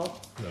been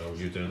taught. No,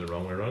 you're doing it the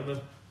wrong way around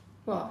then.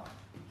 What?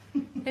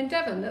 In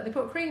Devon, that they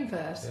put cream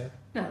first? Yeah.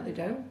 No, they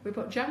don't. We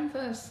put jam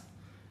first.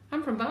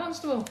 I'm from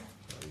Barnstable.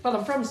 Well,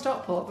 I'm from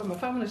Stockport, but my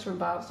family's from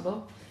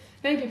Barnstable.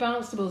 Maybe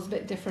Barnstable's a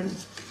bit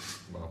different.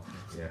 Well,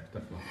 yeah,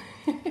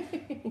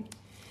 definitely.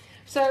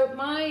 So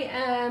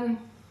my,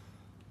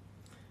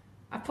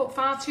 I put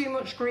far too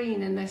much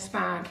green in this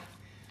bag,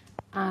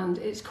 and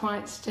it's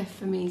quite stiff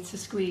for me to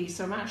squeeze.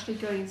 So I'm actually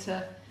going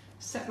to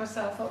set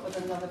myself up with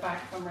another bag,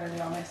 if I'm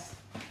really honest.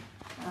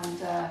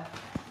 And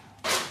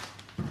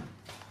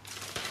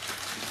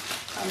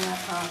I'm going to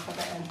half of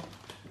it in.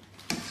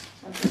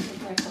 So I'll just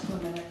give me a couple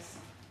of minutes.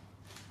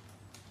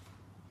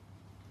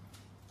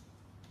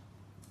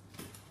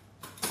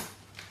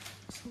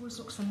 It always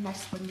looks a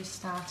mess when you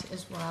start it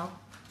as well.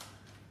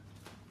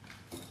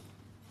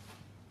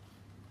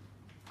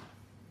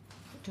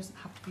 It doesn't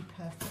have to be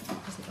perfect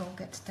because it all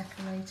gets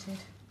decorated.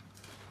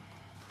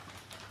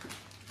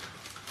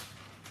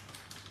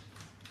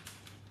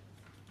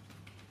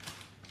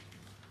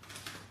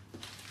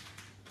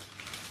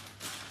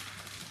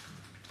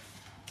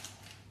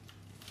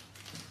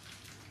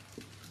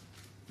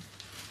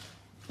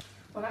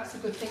 Well, that's a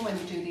good thing when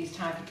you do these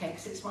type of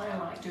cakes. It's why I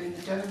like doing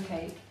the dome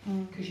cake,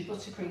 because your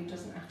buttercream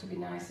doesn't have to be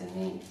nice and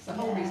neat. It's the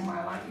whole reason why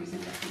I like using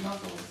Nifty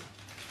Nozzles,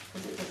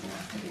 because it doesn't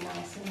have to be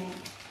nice and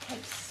neat.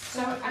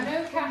 So I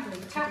know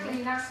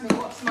Kathleen asked me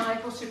what's my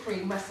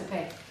buttercream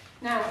recipe.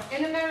 Now,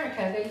 in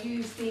America, they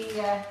use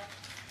the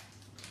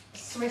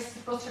Swiss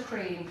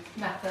buttercream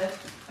method,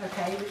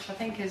 okay, which I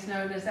think is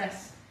known as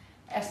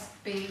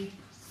SBC,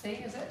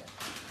 is it?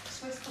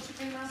 Swiss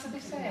buttercream recipe,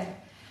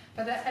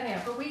 But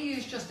anyhow, but we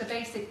use just a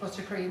basic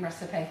buttercream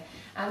recipe.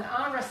 And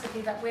our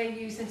recipe that we're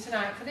using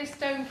tonight, for this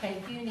dome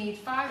cake, you need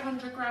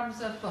 500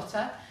 grams of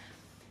butter.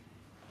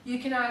 You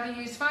can either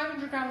use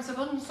 500 grams of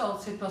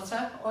unsalted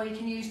butter, or you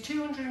can use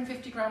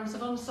 250 grams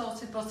of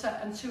unsalted butter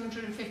and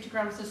 250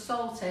 grams of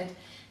salted.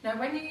 Now,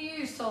 when you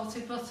use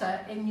salted butter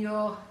in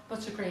your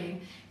buttercream,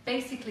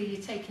 basically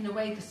you're taking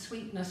away the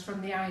sweetness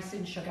from the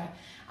icing sugar.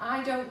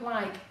 I don't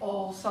like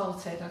all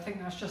salted. I think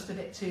that's just a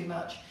bit too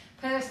much.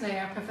 Personally,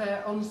 I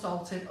prefer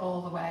unsalted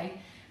all the way.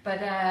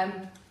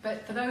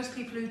 But for those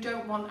people who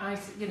don't want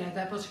ice, you know,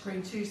 their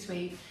buttercream too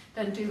sweet,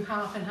 then do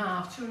half and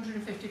half,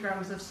 250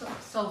 grams of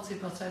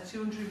salted butter,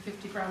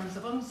 250 grams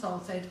of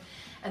unsalted,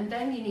 and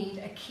then you need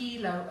a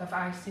kilo of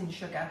icing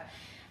sugar.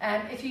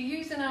 If you're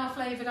using our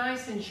flavoured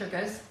icing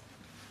sugars,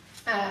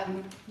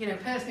 you know,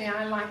 personally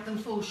I like them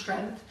full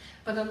strength,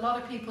 but a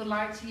lot of people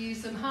like to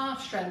use them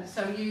half strength.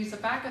 So use a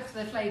bag of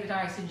the flavoured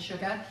icing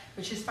sugar,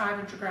 which is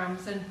 500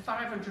 grams, and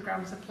 500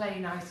 grams of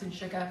plain icing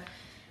sugar.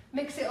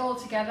 Mix it all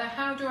together.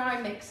 How do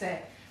I mix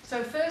it?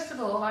 So first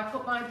of all, I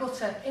put my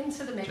butter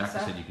into the mixer. Jackie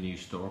said you can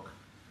use stork.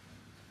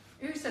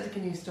 Who said I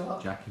can use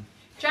stork? Jackie.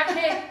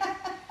 Jackie,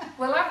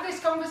 we'll have this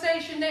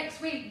conversation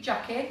next week,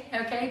 Jackie.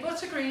 Okay,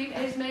 buttercream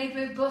is made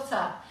with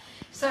butter.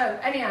 So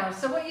anyhow,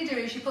 so what you do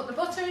is you put the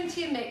butter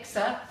into your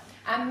mixer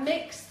and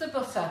mix the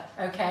butter,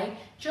 okay?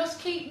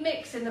 Just keep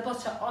mixing the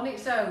butter on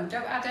its own.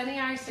 Don't add any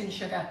icing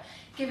sugar.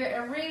 Give it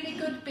a really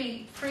good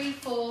beat, 3,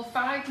 4,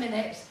 5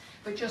 minutes,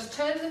 but just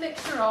turn the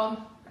mixer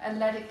on and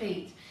let it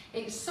beat.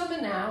 It's summer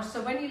now,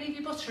 so when you leave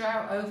your butter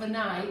out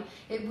overnight,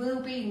 it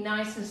will be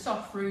nice and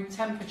soft room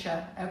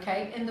temperature,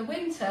 okay? In the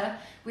winter,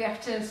 we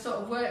have to sort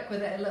of work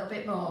with it a little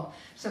bit more.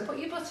 So put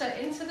your butter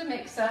into the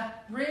mixer,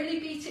 really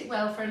beat it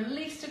well for at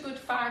least a good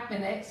 5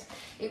 minutes.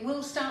 It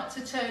will start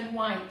to turn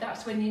white,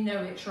 that's when you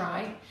know it's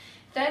right.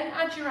 Then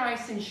add your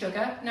icing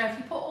sugar. Now if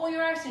you put all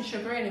your icing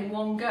sugar in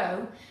one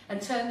go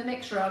and turn the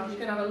mixer on, you're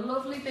going to have a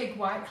lovely big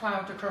white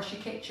cloud across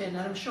your kitchen,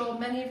 and I'm sure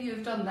many of you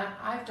have done that.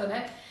 I've done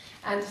it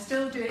and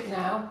still do it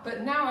now,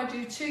 but now I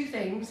do 2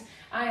 things.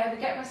 I either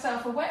get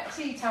myself a wet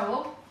tea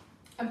towel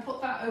and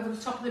put that over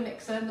the top of the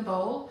mixer in the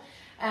bowl,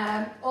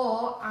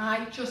 or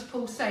I just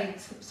pulsate.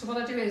 So what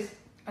I do is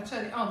I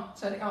turn it on,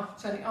 turn it off,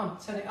 turn it on,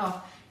 turn it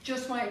off,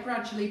 just while it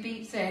gradually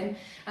beats in,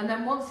 and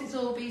then once it's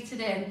all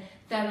beaten in,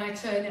 then I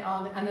turn it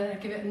on and then I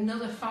give it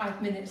another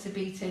 5 minutes of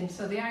beating.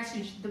 So the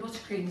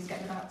buttercream is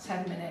getting about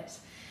 10 minutes.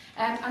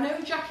 I know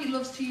Jackie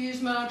loves to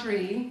use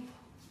margarine,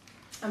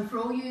 and for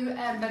all you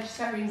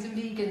vegetarians and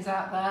vegans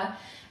out there,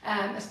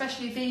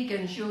 especially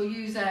vegans, you'll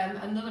use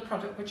another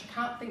product which I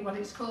can't think what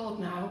it's called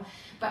now,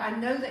 but I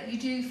know that you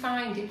do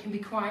find it can be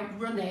quite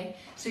runny,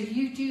 so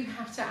you do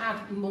have to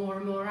add more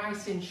and more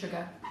icing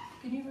sugar.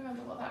 Can you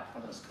remember what that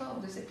product's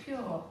called? Is it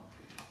Pure?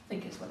 I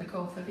think it's what they're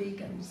called for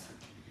vegans.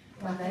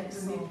 I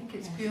think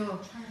it's Pure.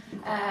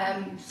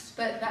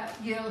 But that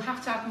you'll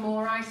have to add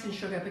more icing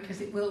sugar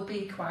because it will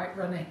be quite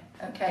runny,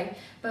 okay?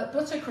 But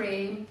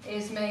buttercream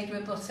is made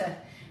with butter.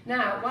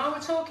 Now, while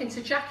we're talking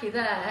to Jackie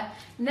there,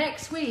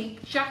 next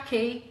week,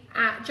 Jackie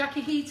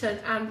Heaton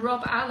and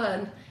Rob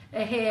Allen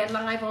are here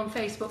live on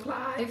Facebook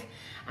Live.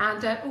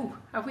 And,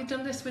 have we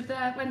done this with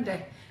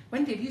Wendy?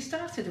 Wendy, have you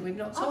started and we've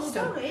not told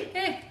her? Oh, sorry.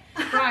 Yeah.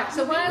 Right,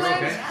 so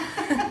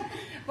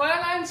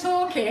while I'm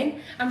talking,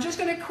 I'm just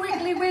going to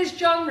quickly whiz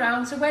John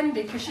round to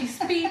Wendy because she's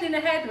speeding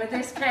ahead with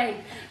this cake.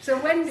 So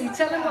Wendy,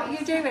 tell her what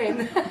you're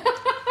doing.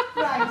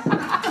 Right.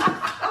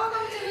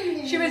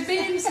 She was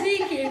being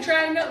sneaky and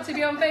trying not to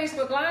be on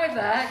Facebook Live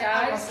there,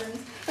 guys. I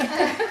wasn't.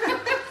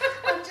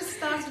 I've just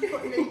started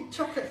putting the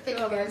chocolate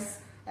thickness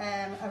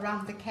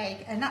around the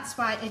cake, and that's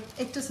why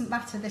it doesn't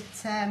matter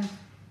that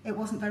it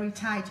wasn't very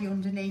tidy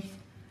underneath.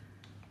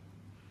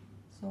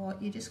 So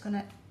you're just going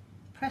to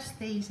press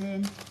these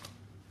in.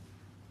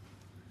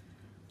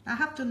 I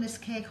have done this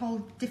cake all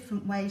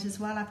different ways as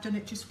well. I've done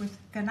it just with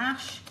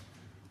ganache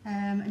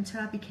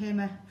until I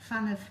became a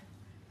fan of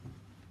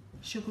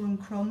sugar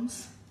and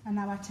crumbs, and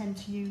now I tend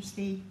to use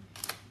the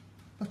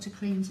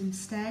buttercreams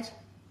instead.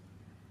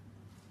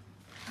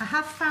 I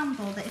have found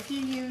though that if you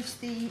use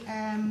the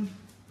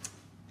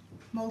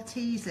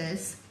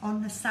Maltesers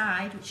on the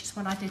side, which is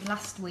what I did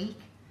last week,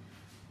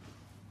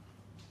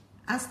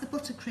 as the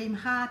buttercream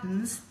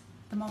hardens,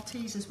 the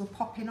Maltesers were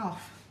popping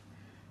off.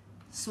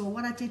 So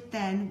what I did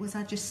then was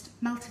I just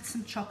melted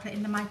some chocolate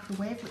in the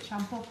microwave, which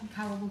I'm hoping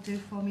Carol will do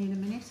for me in a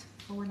minute,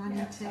 or when I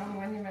need to.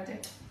 When you're ready.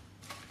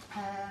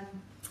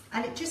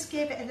 And it just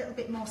gave it a little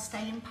bit more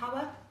staying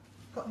power,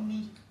 putting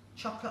the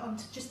chocolate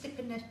onto, just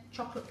dipping the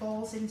chocolate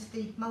balls into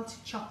the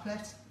melted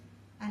chocolate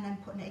and then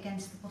putting it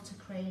against the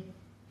buttercream.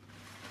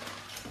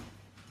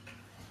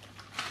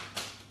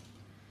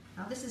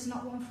 Now this is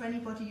not one for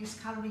anybody who's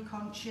calorie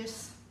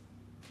conscious,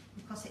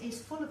 because it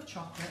is full of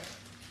chocolate.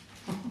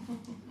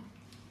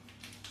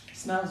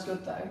 Smells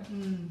good though.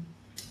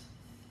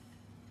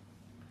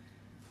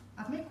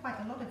 I've made quite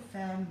a lot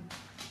of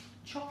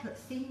chocolate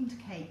themed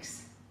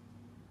cakes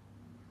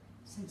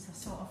since I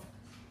sort of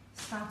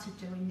started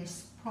doing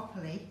this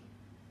properly,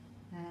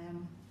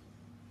 and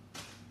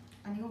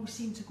they always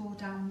seem to go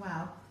down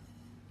well,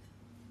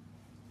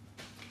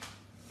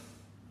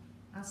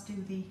 as do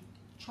the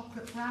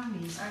chocolate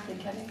brownies. I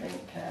think anything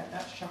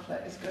that's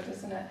chocolate is good,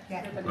 isn't it?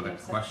 Yeah. I've got a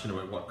question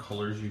about what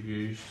colours you've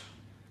used.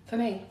 For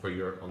me? For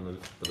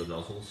the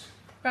nozzles.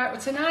 Right, well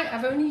tonight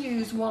I've only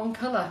used one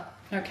colour,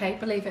 okay,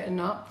 believe it or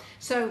not.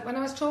 So when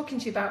I was talking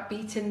to you about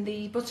beating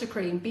the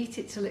buttercream, beat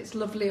it till it's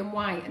lovely and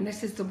white, and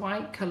this is the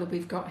white colour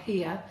we've got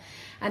here.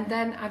 And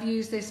then I've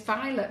used this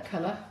violet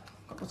colour,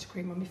 got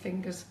buttercream on my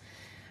fingers,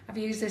 I've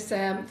used this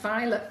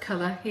violet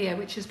colour here,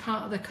 which is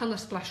part of the Colour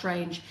Splash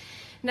range.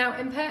 Now,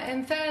 in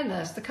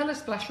fairness, the Colour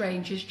Splash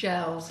range is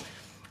gels.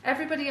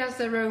 Everybody has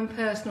their own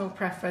personal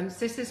preference.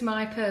 This is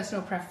my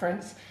personal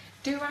preference.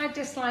 Do I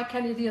dislike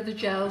any of the other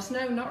gels?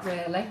 No, not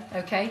really,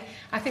 okay?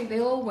 I think they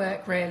all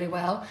work really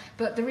well,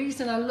 but the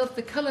reason I love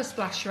the Colour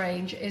Splash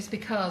range is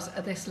because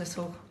of this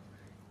little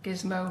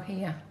gizmo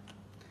here.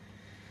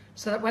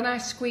 So that when I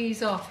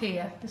squeeze off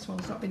here, this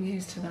one's not been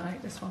used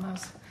tonight, this one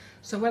has.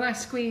 So when I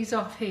squeeze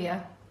off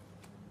here,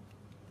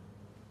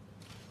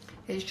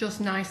 it's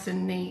just nice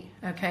and neat,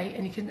 okay?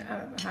 And you can,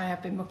 I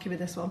have been mucky with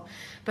this one,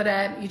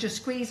 but you just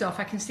squeeze off.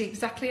 I can see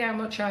exactly how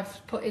much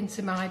I've put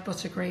into my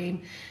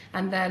buttercream,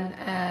 and then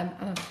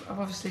I've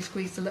obviously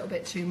squeezed a little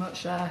bit too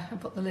much there and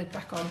put the lid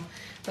back on,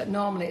 but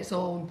normally it's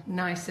all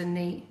nice and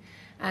neat.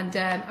 And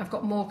I've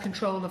got more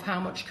control of how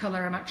much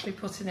colour I'm actually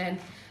putting in.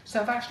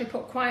 So I've actually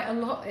put quite a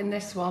lot in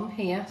this one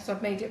here, so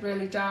I've made it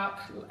really dark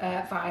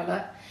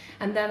violet,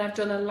 and then I've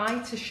done a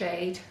lighter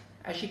shade,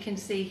 as you can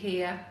see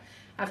here.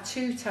 I've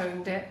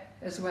two-toned it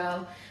as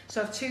well.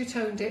 So I've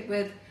two-toned it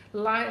with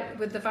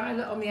the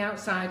violet on the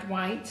outside,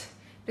 white.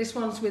 This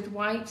one's with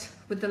white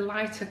with the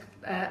lighter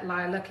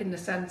lilac in the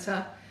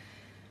centre,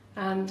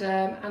 and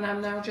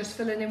I'm now just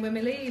filling in with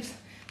my leaves.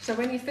 So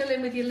when you fill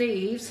in with your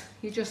leaves,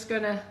 you're just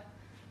gonna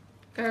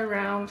go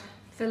around,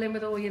 fill in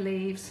with all your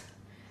leaves,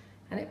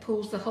 and it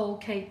pulls the whole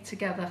cake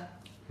together.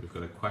 We've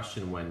got a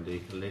question,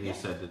 Wendy. A lady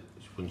said that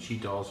when she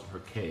does her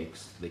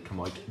cakes, they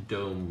come out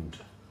domed.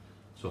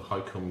 So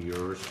how come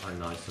yours are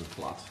nice and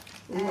flat?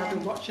 Ooh, I've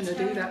been watching her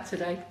do that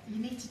today.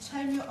 You need to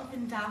turn your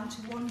oven down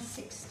to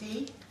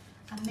 160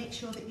 and make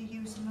sure that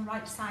you're using the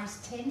right size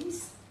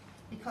tins,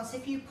 because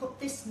if you put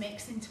this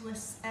mix into a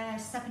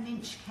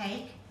 7-inch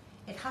cake,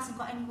 it hasn't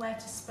got anywhere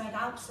to spread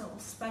out, so it'll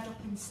spread up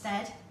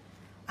instead.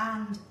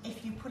 And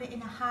if you put it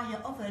in a higher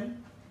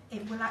oven,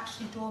 it will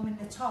actually dome in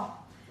the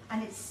top.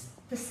 And it's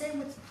the same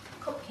with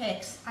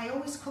cupcakes. I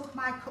always cook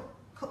my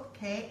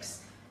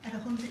cupcakes at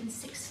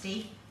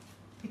 160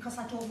 because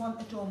I don't want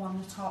the dome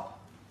on the top.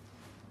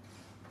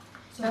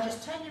 So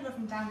just turn your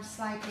oven down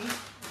slightly,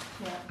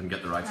 and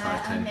get the right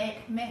size tin.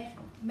 And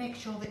make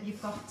sure that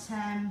you've got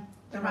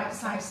the right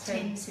size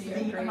tins for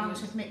the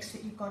amount of mix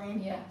that you've got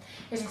in. Yeah,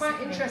 it's quite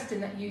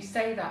interesting that you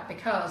say that,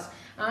 because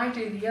I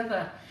do the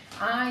other.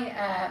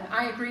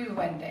 I agree with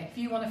Wendy. If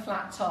you want a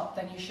flat top,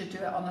 then you should do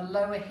it on a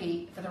lower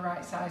heat for the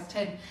right size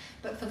tin.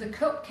 But for the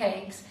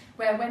cupcakes,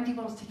 where Wendy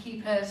wants to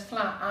keep hers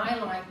flat, I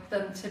like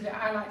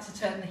to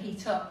turn the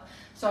heat up.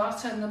 So I'll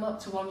turn them up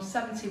to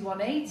 170,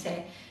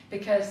 180,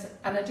 because,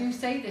 and I do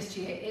say this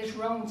to you, it is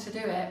wrong to do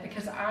it,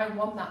 because I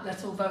want that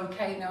little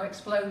volcano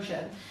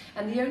explosion.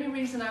 And the only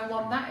reason I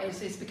want that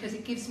is because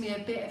it gives me a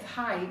bit of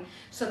height,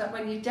 so that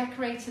when you're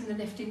decorating the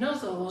Nifty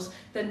Nozzles,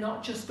 they're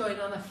not just going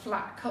on a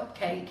flat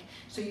cupcake.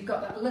 So you've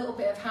got that little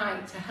bit of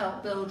height to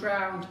help build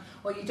round,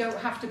 or you don't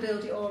have to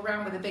build it all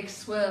around with a big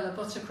swirl of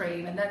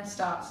buttercream and then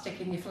start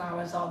sticking your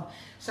flowers on.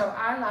 So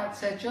I like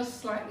to just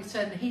slightly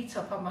turn the heat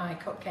up on my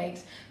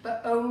cupcakes,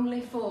 but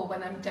only for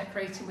when I'm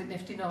decorating with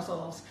Nifty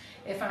Nozzles.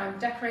 If I'm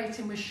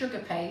decorating with sugar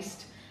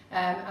paste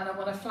and I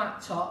want a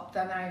flat top,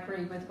 then I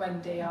agree with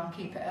Wendy, I'll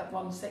keep it at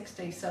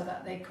 160 so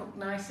that they cook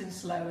nice and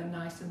slow and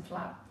nice and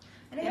flat.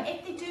 And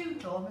if they do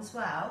dome as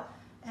well,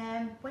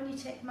 when you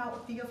take them out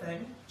of the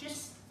oven,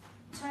 just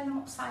turn them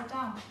upside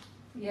down.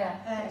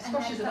 Yeah, it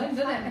squashes them in,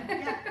 doesn't it?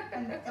 Yeah,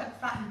 and it'll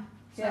flatten.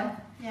 So,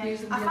 yeah. I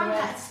find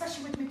that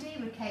especially with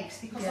Madeira cakes,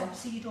 because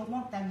obviously you don't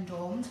want them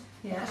domed,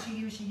 because you're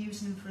usually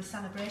using them for a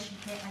celebration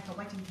cake, like a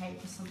wedding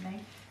cake or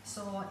something.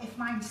 So if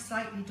mine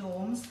slightly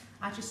domes,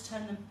 I just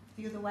turn them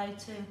the other way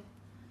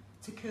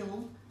to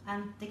cool,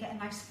 and they get a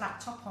nice flat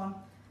top on.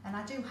 And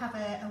I do have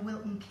a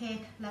Wilton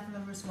cake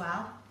leveler as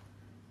well,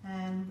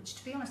 which,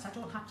 to be honest, I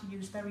don't have to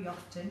use very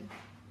often,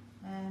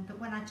 but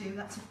when I do,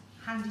 that's a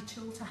handy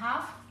tool to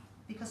have,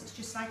 because it's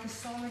just like a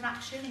saw in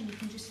action, and you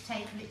can just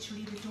take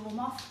literally the dome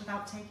off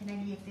without taking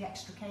any of the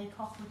extra cake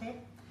off with it.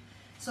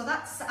 So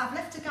that's, I've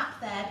left a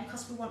gap there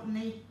because we're wanting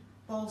the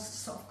balls to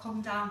sort of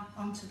come down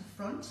onto the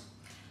front.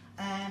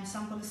 So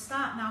I'm going to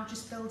start now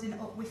just building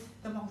it up with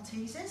the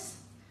Maltesers.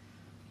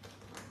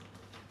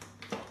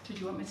 Did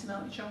you want me to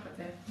melt your chocolate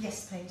there?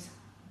 Yes, please.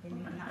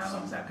 How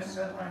long is that going to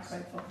go in the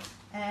microwave for?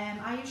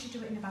 I usually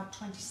do it in about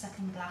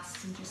 20-second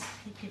blasts and just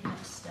keep giving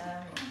it a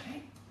stir.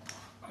 Okay.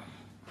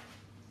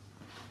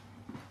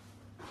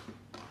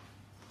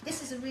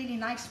 This is a really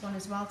nice one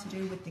as well to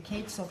do with the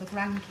kids or the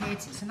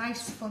grandkids. It's a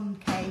nice fun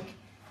cake,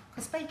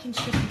 because baking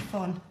should be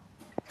fun.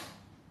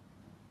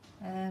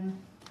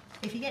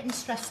 If you're getting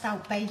stressed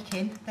out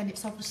baking, then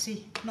it's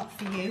obviously not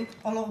for you.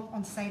 Although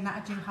on saying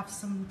that, I do have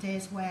some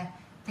days where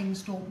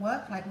things don't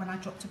work, like when I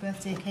dropped a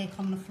birthday cake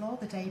on the floor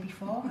the day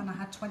before and I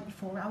had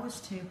 24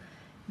 hours to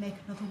make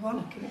another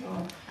one.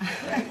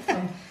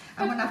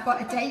 And when I've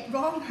got a date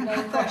wrong, and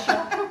I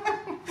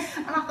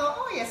thought,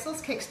 oh yes, those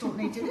cakes don't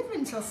need delivery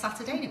until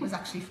Saturday, and it was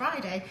actually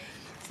Friday.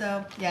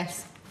 So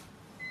yes.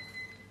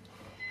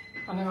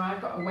 I know I've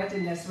got a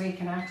wedding this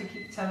week and I have to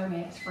keep telling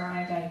me it's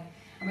Friday.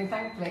 I mean,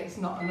 thankfully it's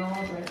not an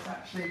order, it's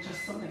actually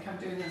just something I'm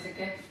doing as a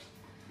gift.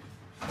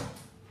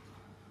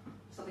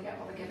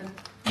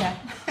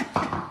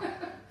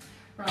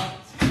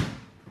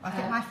 I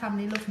think my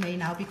family love me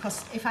now,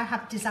 because if I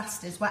have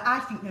disasters, well, I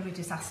think they're a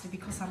disaster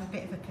because I'm a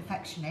bit of a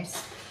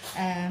perfectionist.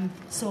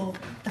 So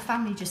the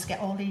family just get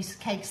all these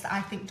cakes that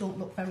I think don't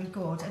look very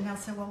good, and they'll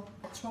say, well,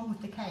 what's wrong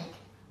with the cake?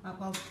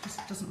 Well, this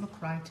doesn't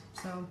look right.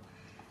 So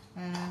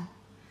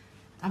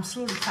I'm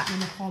slowly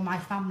fattening up all my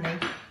family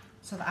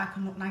so that I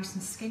can look nice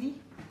and skinny.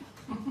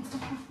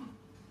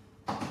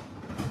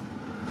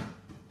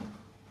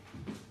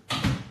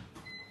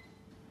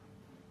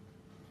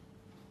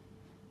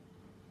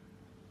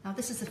 Now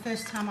this is the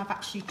first time I've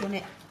actually done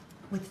it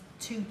with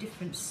 2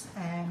 different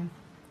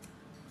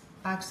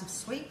bags of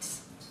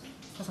sweets,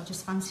 because I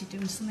just fancy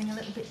doing something a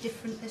little bit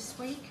different this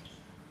week.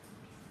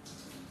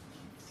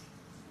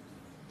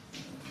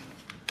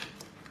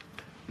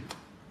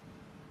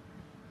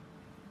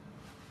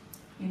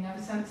 You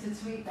never tempted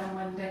to eat them,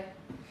 Wendy?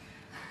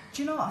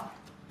 Do you know what?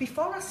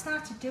 Before I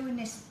started doing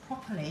this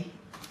properly,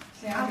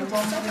 I had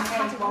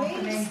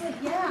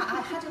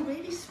a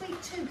really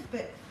sweet tooth,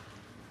 but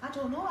I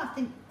don't know, I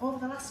think over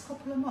the last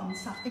couple of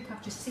months, I think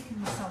I've just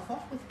sickened myself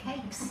off with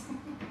cakes.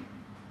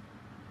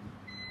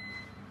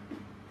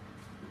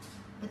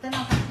 But then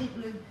I've had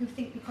people who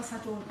think because I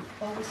don't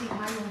always eat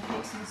my own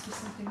cakes, there must be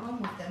something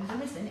wrong with them.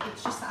 There isn't,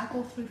 it's just that I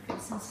go through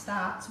fits and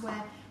starts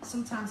where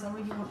sometimes I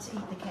really want to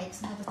eat the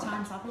cakes, and other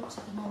times I've looked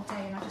at them all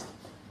day and I just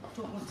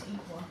don't want to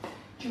eat one.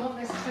 Do you want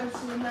this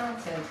totally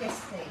melted?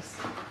 Yes, please.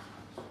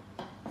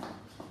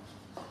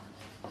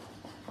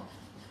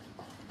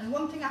 And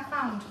one thing I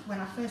found when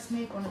I first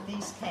made one of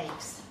these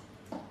cakes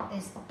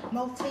is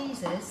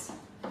Maltesers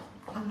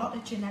are not a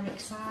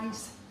generic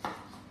size,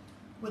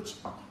 which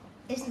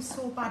isn't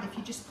so bad if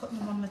you're just putting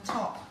them on the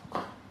top,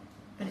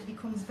 but it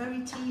becomes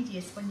very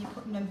tedious when you're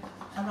putting them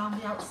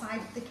around the outside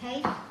of the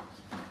cake,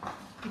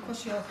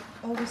 because you're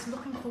always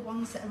looking for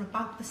ones that are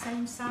about the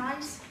same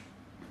size,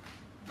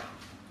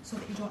 so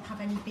that you don't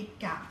have any big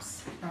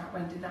gaps. Right,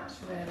 Wendy,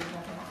 that's really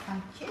lovely.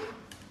 Thank you.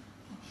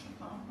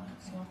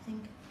 So So I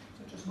think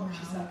just watch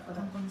yourself for I'm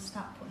that. going to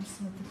start putting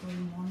some of the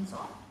green ones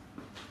on.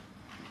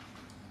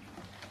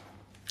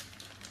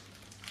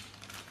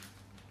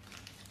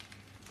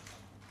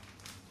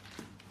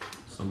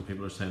 Some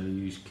people are saying they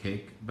use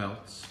cake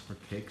belts or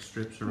cake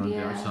strips around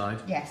the outside.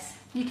 Yes.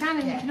 You can,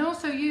 and you can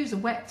also use a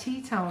wet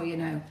tea towel, you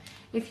know.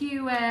 If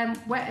you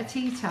wet a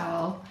tea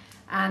towel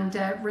and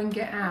wring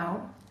it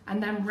out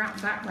and then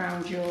wrap that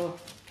round your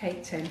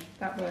cake tin,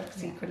 that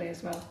works equally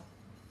as well.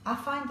 I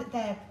find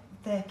that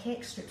the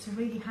cake strips are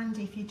really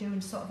handy if you're doing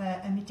sort of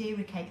a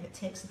Madeira cake that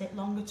takes a bit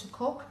longer to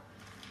cook,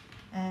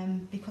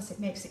 because it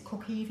makes it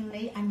cook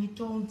evenly, and you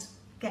don't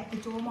get the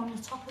dome on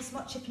the top as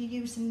much if you're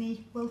using the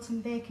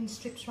Wilton baking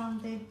strips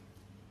around the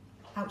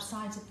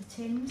outsides of the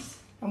tins.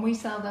 And we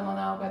sell them on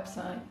our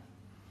website.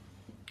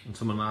 And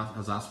someone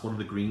has asked, what are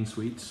the green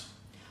sweets?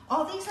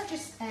 Oh, these are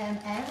just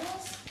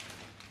Aeros,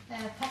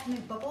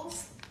 peppermint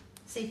bubbles.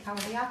 See,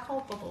 Carol, they are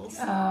called bubbles.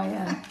 Oh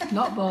yeah,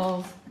 not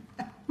balls.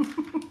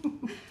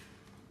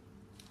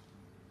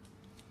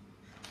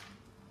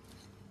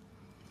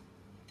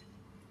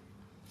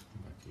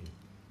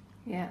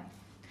 Yeah.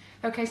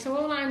 Okay, so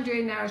all I'm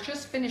doing now is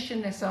just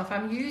finishing this off.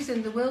 I'm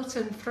using the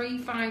Wilton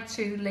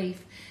 352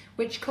 leaf,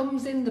 which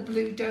comes in the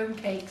blue dome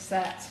cake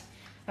set.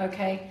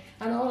 Okay,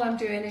 and all I'm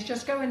doing is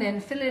just going in,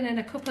 filling in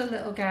a couple of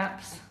little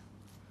gaps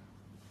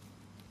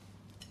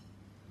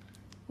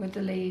with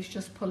the leaves,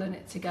 just pulling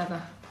it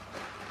together.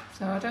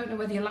 So I don't know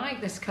whether you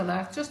like this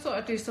colour. I just thought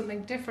I'd do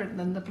something different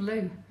than the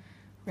blue,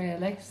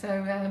 really.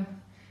 So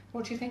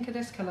what do you think of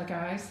this colour,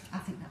 guys? I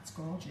think that's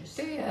gorgeous.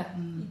 Do you?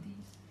 Mm.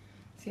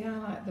 See, I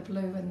like the blue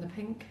and the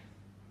pink.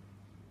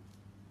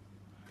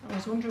 I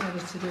was wondering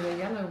whether to do a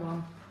yellow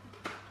one.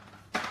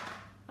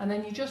 And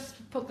then you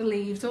just put the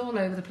leaves all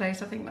over the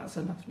place. I think that's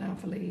enough now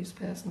for leaves,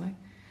 personally.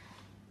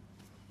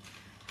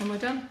 And we're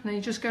done. Then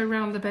you just go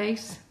around the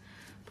base,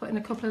 put in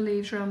a couple of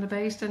leaves around the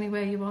base,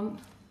 anywhere you want.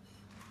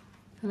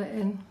 Fill it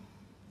in.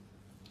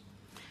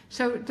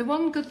 So the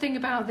one good thing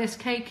about this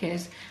cake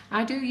is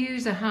I do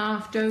use a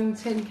half dome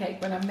tin cake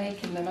when I'm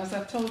making them. As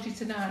I've told you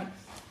tonight,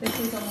 this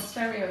is on a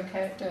stereo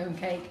dome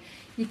cake.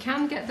 You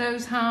can get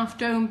those half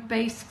dome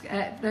base,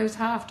 those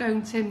half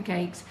dome tin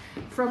cakes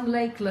from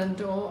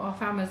Lakeland or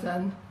off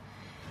Amazon.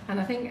 And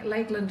I think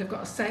Lakeland have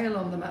got a sale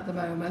on them at the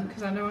moment,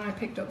 because I know I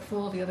picked up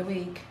 4 the other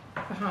week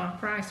for half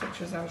price,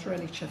 which I was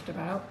really chuffed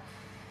about,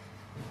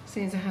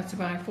 since I had to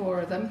buy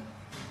 4 of them.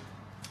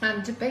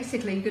 And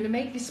basically you're going to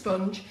make your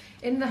sponge.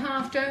 In the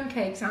half dome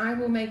cakes, I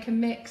will make a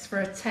mix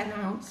for a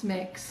 10-ounce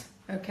mix,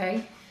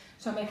 okay?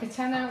 So I make a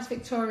 10-ounce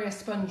Victoria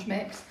sponge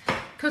mix,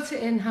 cut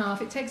it in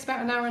half. It takes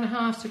about 1.5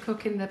 hours to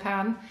cook in the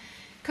pan.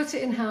 Cut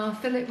it in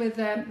half, fill it with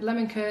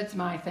lemon curd's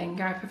my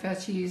thing. I prefer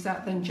to use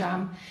that than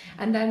jam.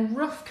 And then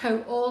rough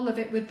coat all of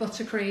it with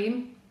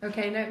buttercream.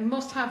 Okay, now it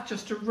must have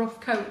just a rough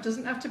coat. It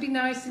doesn't have to be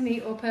nice and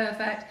neat or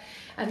perfect.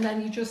 And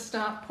then you just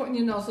start putting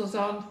your nozzles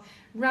on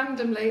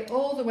randomly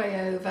all the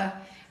way over,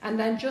 and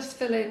then just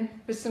fill in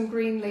with some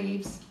green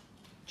leaves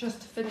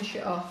just to finish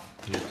it off.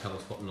 Can you tell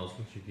us what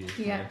nozzles you've used?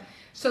 Yeah,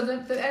 so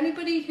that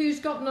anybody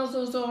who's got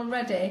nozzles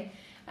already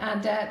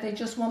and they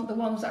just want the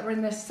ones that are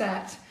in this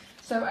set,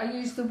 So I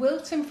use the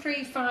Wilton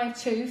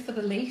 352 for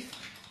the leaf,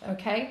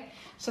 okay?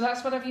 So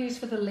that's what I've used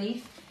for the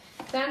leaf.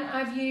 Then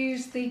I've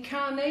used the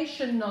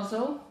Carnation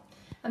nozzle,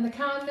 and the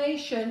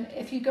Carnation,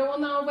 if you go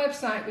on our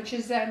website, which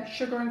is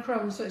Sugar and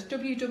Crumbs, so it's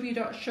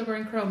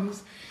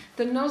www.sugarandcrumbs,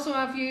 the nozzle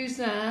I've used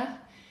there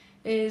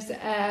is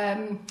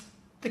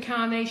the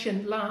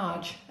Carnation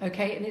large,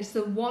 okay, and it's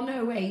the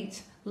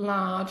 108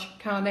 large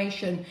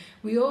Carnation.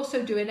 We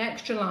also do an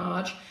extra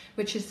large,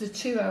 which is the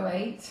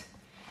 208.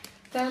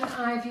 Then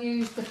I've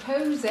used the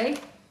Posy,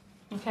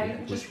 okay.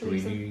 Which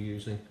green are you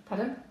using?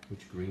 Pardon?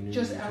 Which green are you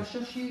using? I was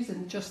just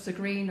using just the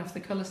green off the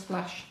Colour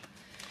Splash.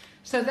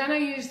 So then I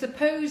use the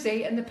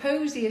Posy, and the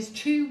Posy is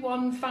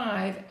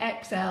 215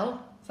 XL, so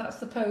that's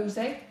the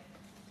Posy.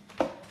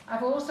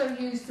 I've also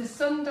used the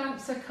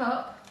Sundancer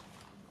cup,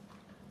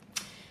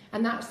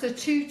 and that's the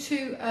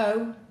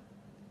 220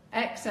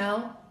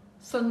 XL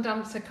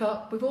Sundancer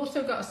cup. We've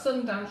also got a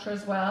Sundancer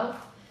as well.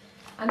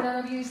 And then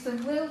I've used the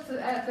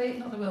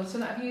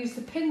I've used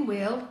the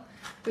pinwheel,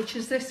 which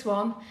is this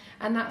one,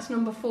 and that's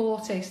number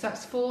 40, so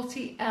that's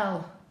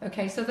 40L.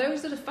 Okay, so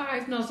those are the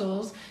 5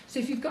 nozzles. So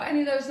if you've got any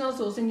of those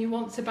nozzles and you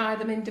want to buy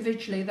them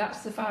individually, that's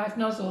the 5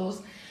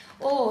 nozzles.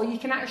 Or you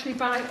can actually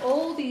buy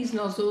all these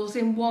nozzles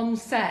in one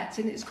set,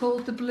 and it's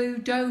called the Blue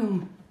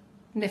Dome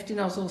Nifty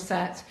Nozzle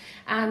set.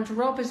 And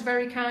Rob has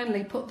very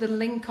kindly put the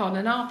link on,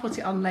 and I'll put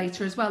it on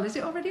later as well. Is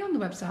it already on the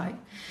website?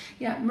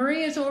 Yeah,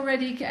 Maria's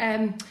already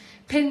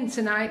pinned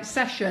tonight's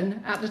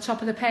session at the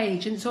top of the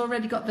page, and it's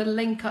already got the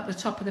link at the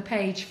top of the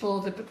page for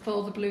the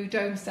Blue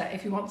Dome set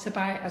if you want to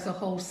buy it as a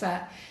whole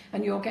set,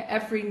 and you'll get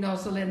every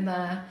nozzle in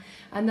there.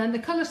 And then the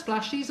Colour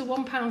Splash, these are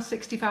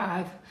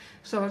 £1.65,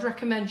 so I'd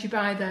recommend you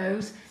buy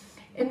those.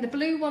 In the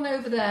blue one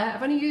over there,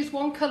 I've only used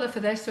one colour for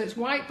this, so it's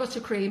white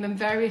buttercream and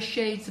various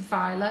shades of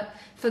violet.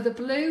 For the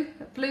blue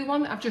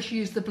one, I've just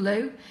used the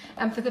blue,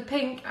 and for the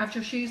pink, I've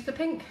just used the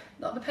pink,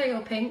 not the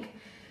pale pink,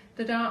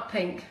 the dark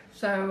pink.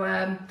 So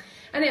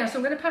anyhow, so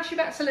I'm going to pass you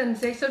back to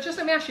Lindsay. So just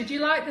let me ask you, do you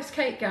like this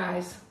cake,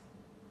 guys?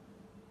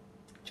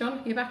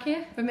 John, you back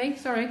here for me?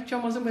 Sorry,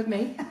 John wasn't with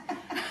me.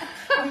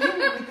 Oh, you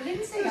were with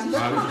Lindsay. I was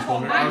just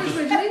wondering. I was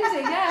with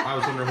Lindsay, yeah. I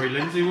was wondering who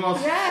Lindsay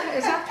was. Yeah,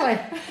 exactly.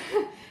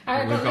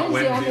 We've got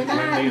Wendy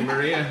and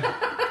Maria.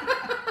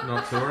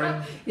 Not Tori.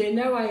 You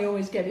know I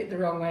always get it the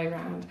wrong way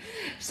around.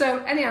 So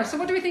anyhow, so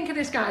what do we think of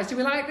this, guys? Do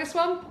we like this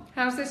one?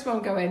 How's this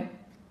one going?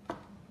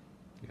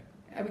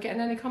 Yeah. Are we getting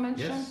any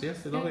comments, John?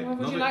 Yes, I love it.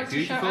 Would you like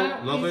to shout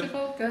out? Love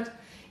Beautiful, good.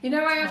 You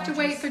know I have to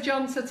wait for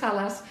John to tell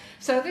us.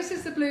 So this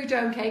is the Blue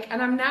Dome cake,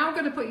 and I'm now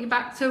going to put you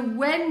back to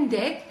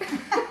Wendy.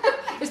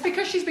 It's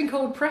because she's been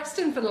called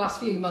Preston for the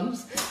last few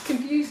months.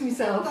 Confused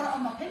myself. I've got it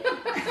on my pin.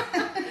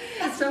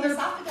 That's so I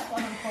forget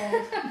what I'm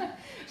called.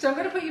 So I'm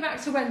going to put you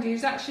back to Wendy,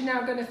 who's actually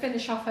now going to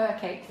finish off her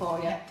cake for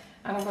you.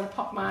 And I'm going to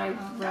pop mine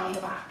round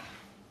the back.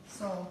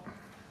 So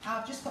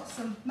I've just got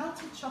some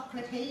melted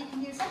chocolate here. You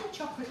can use any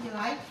chocolate you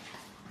like.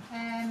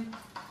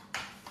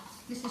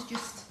 This is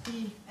just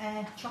the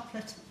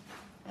chocolate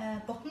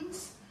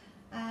buttons.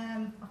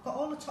 I've got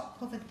all the top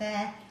covered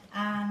there,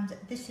 and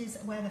this is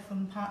where the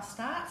fun part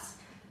starts.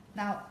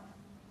 Now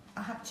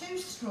I have 2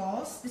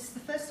 straws. This is the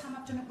first time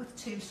I've done it with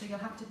 2, so you'll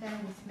have to bear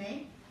with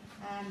me.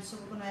 So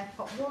we're going to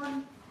put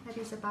one that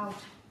is about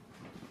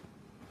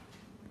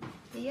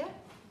here,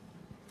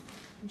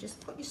 and just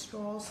put your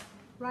straws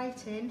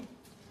right in,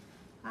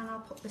 and I'll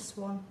put this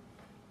one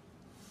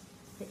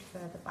a bit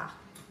further back.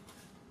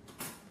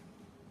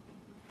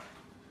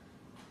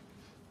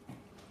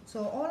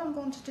 So all I'm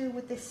going to do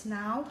with this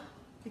now,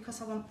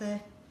 because I want the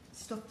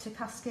stuff to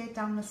cascade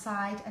down the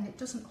side and it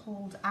doesn't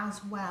hold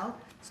as well,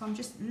 so I'm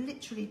just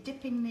literally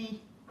dipping the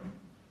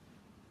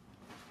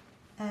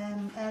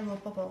aero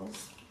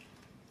bubbles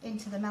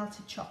into the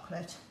melted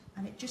chocolate,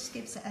 and it just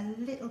gives it a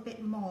little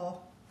bit more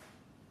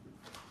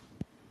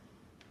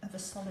of a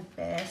solid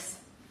base.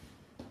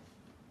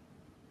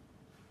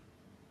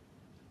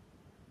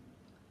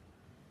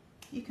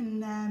 You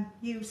can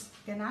use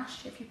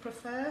ganache if you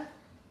prefer,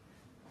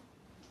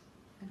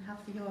 and have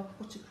your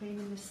buttercream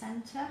in the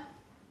centre.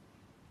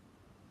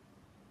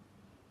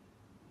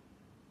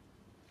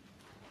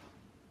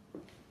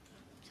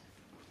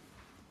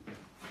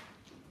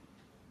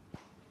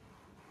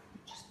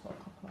 Just put a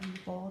couple on the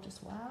board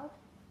as well.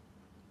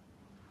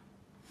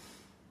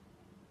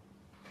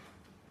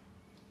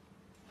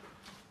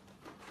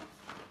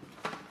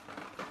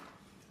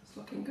 It's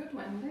looking good,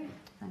 Wendy.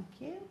 Thank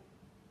you.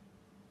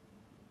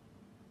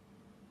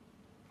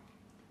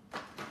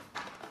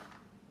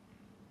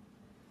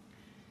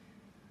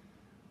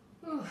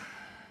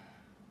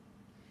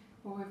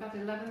 Well, we've had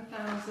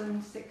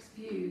 11,006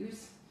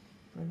 views.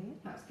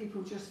 Brilliant. That's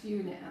people just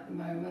viewing it at the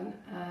moment.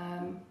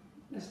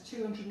 There's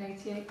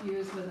 288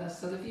 viewers with us,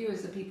 so the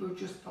viewers are people who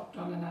just popped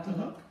on and had a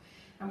look.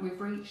 And we've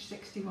reached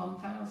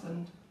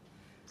 61,000.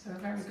 So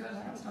very good.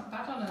 That's not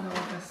bad on an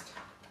August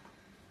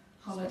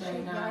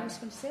holiday night. Yeah, I was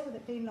going to say, with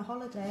it being the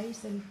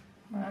holidays and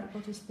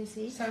everybody's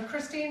busy. So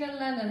Christina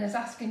Lennon is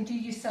asking, do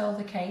you sell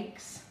the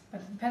cakes? But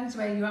it depends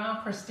where you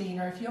are,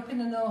 Christina. If you're up in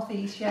the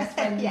northeast, yes,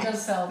 Wendy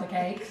does sell the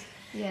cakes.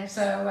 Yes.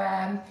 So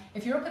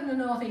if you're up in the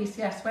northeast,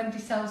 yes, Wendy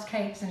sells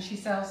cakes and she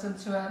sells them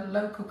to her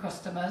local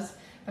customers.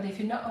 But if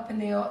you're not up in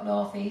the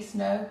northeast,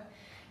 no.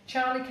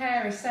 Charlie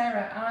Carey,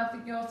 Sarah, are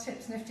your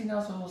tips Nifty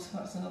Nozzles?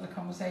 That's another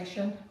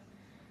conversation.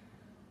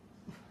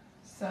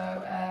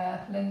 So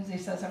Lindsay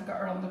says I've got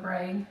her on the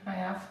brain. I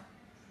have.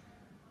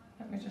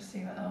 Let me just see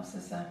what else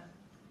is there.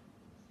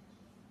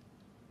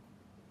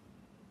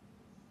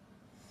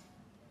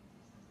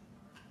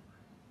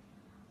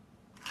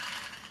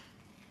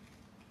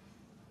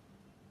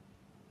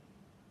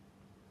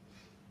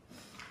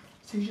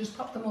 So you just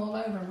pop them all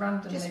over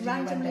randomly? Just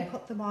randomly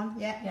put them on,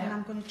 yeah. And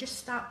I'm going to just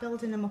start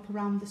building them up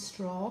around the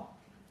straw.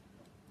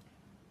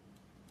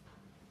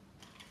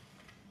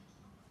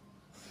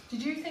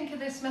 Did you think of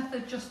this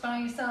method just by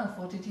yourself,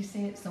 or did you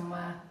see it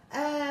somewhere?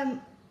 I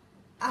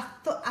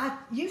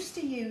used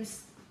to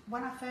use,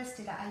 when I first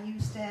did it, I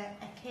used a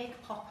cake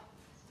pop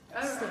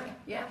stick. Right.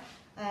 Yeah.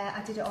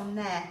 I did it on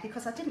there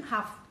because I didn't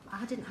have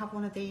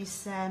one of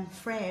these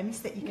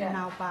frames that you can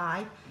now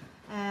buy.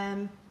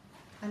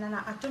 And then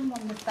I'd done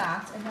one with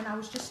that, and then I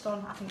was just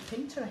on, I think,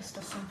 Pinterest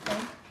or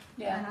something,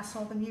 and I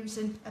saw them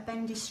using a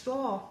bendy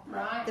straw.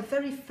 Right. The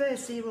very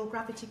first zero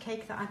gravity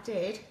cake that I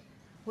did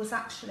was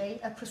actually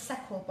a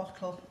Prosecco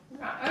bottle.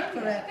 Right.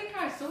 Oh, yeah, I think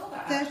I saw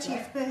that.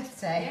 30th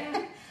birthday.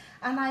 Yeah.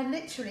 And I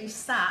literally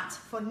sat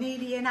for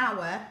nearly an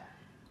hour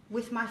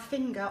with my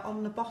finger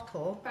on the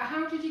bottle. But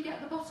how did you get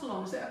the bottle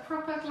on? Was it a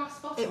proper glass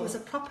bottle? It was a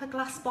proper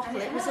glass bottle.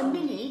 And It was a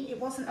mini, it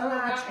wasn't a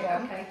large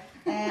one. Okay.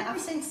 I've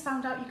since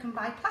found out you can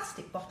buy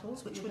plastic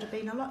bottles, which would have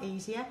been a lot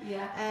easier.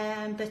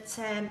 Yeah. But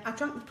I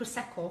drank the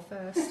Prosecco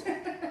first.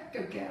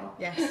 Good girl.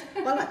 Yes.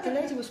 Well, the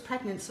lady was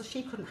pregnant, so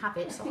she couldn't have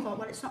it. So I thought,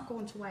 well, it's not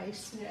going to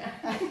waste. Yeah.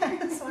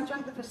 So I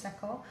drank the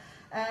Prosecco,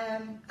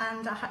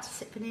 and I had to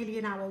sit for nearly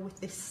an hour with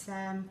this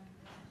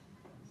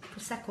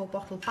Prosecco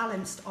bottle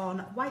balanced on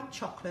white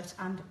chocolate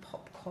and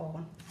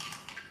popcorn.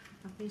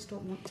 I please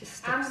don't want to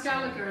stick. Anne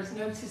Gallagher has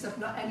noticed I've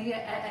not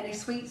any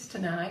sweets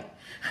tonight.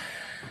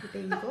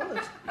 You're being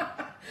good.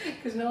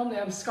 Because normally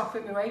I'm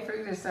scoffing my way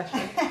through this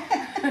session.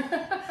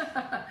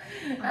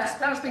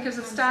 That's because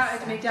I've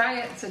started my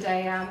diet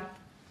today, Anne.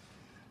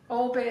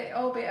 Albeit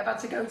I've had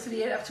to go to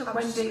the. I took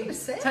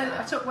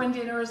Wendy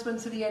and her husband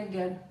to the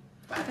Indian,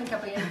 but I think I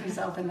behaved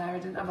myself in there. I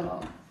didn't have a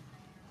lot.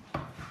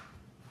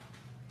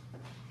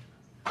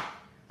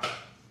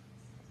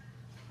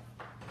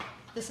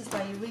 This is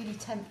where you're really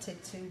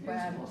tempted to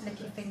lick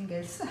your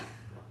fingers.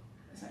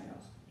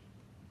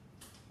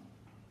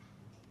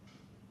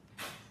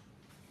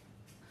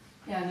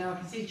 Yeah, no, I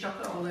can see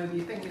chocolate all over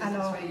your fingers.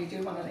 That's where you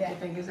do want to lick your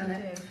fingers, isn't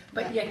it?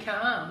 But you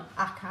can't.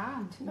 I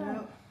can't,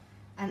 no.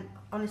 And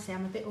honestly,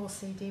 I'm a bit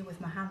OCD with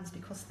my hands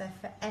because they're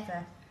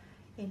forever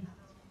in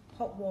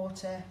hot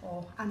water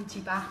or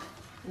anti-bac.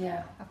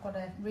 Yeah. I've got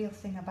a real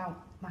thing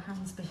about my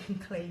hands being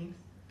clean.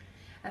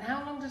 And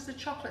how long does the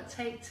chocolate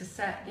take to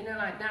set? You know,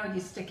 like now you're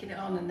sticking it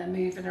on and they're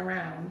moving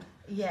around.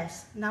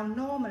 Yes. Now,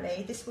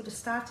 normally this would have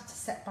started to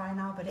set by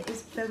now, but it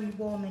is very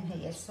warm in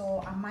here,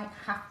 so I might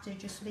have to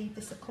just leave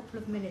this a couple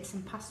of minutes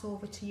and pass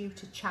over to you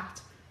to chat.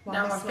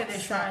 Now I'm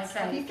finished, right? Okay.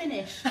 Have you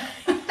finished?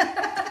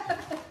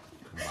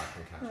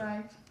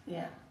 Right.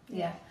 Yeah.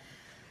 Yeah.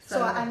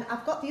 So and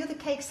I've got the other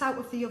cakes out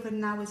of the oven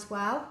now as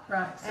well.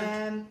 Right.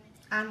 So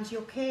and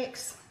your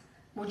cakes.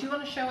 Well, do you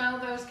want to show how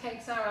those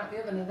cakes are out of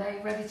the oven? Are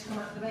they ready to come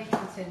out of the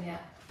baking tin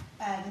yet?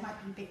 They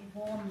might be a bit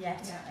warm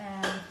yet.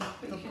 Yeah.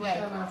 But you can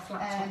show them how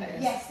flat top it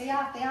is. Yes, they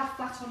are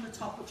flat on the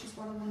top, which is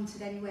what I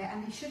wanted anyway.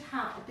 And they should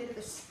have a bit of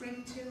a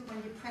spring to them.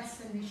 When you press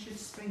them, they should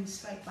spring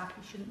straight back.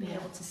 You shouldn't be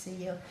able to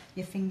see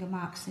your finger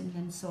marks in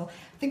them. So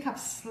I think I've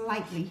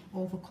slightly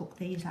overcooked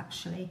these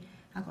actually.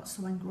 I got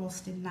so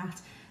engrossed in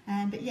that.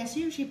 But yes,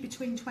 usually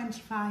between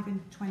 25 and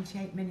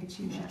 28 minutes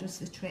usually does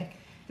the trick.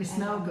 They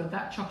smell good.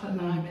 That chocolate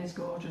lime is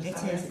gorgeous. It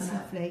is, it's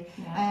lovely.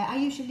 Yeah. I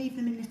usually leave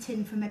them in the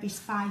tin for maybe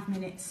 5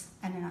 minutes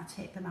and then I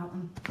take them out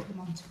and put them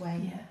onto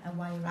a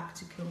wire rack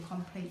to cool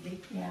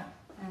completely. Yeah.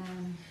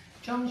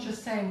 John's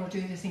just saying we'll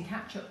do this in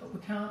catch-up, but we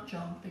can't,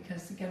 John,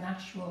 because the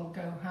ganache will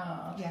go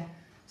hard. Yeah.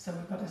 So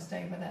we've got to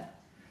stay with it.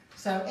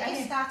 So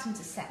it's starting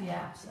to set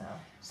now.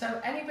 So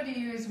anybody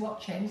who is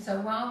watching,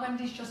 so while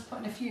Wendy's just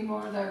putting a few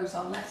more of those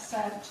on, let's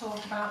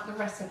talk about the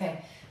recipe.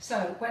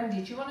 So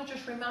Wendy, do you want to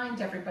just remind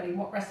everybody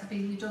what recipe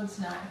you've done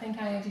tonight? I think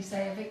I heard you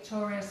say a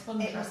Victoria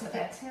sponge recipe.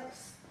 It was a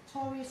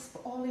Victoria's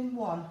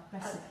all-in-one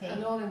recipe.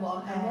 An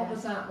all-in-one. And what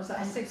was that? Was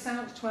that a 6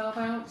 ounce, 12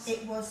 ounce?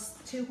 It was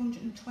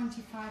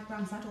 225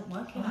 grams. I don't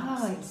work in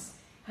ounces.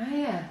 Oh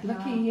yeah,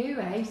 lucky you,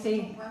 eh? See, I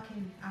don't work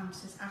in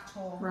ounces at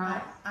all.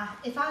 Right.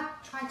 If I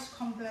tried to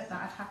convert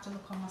that, I'd have to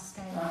look on my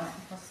scale. Right.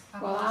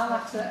 Well, I'll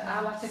have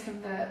to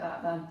convert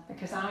that then,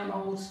 because I'm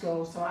old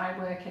school, so I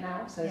work in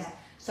ounces. Yeah.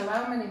 So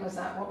how many was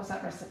that? What was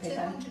that recipe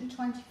then?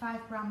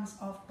 225 grams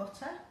of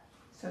butter.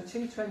 So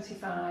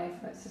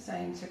 225, that's the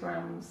same to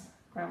grams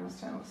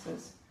to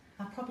ounces.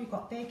 I've probably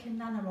got bacon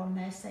nana on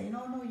there saying,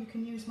 oh no, you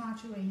can use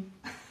margarine.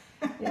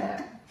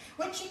 Yeah.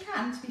 Which you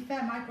can, to be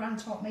fair, my gran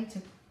taught me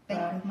to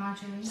bake with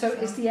margarine. So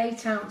it's the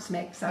 8 ounce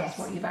mix, that's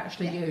what you've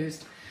actually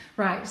used.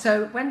 Right,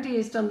 so Wendy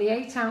has done the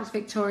 8-ounce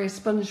Victoria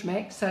sponge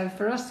mix. So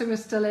for us who are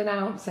still in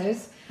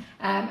ounces,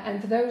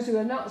 and for those who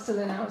are not still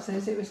in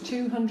ounces, it was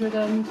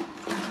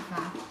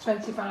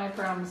 225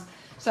 grams.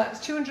 So that's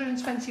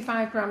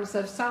 225 grams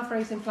of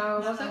self-raising flour,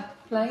 was it?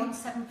 Plain?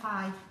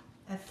 175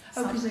 of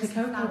because of the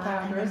cocoa flour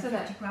powder, and isn't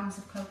it? 50 grams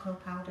of cocoa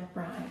powder.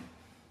 Right.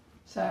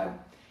 So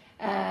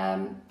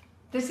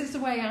this is the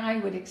way I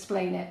would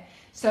explain it.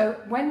 So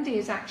Wendy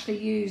has actually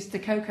used the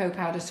cocoa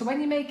powder. So when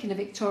you're making a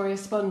Victoria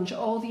sponge,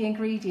 all the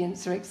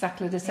ingredients are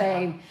exactly the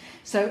same.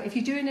 So if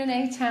you're doing an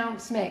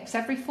 8-ounce mix,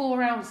 every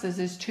 4 ounces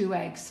is 2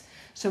 eggs.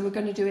 So we're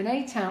going to do an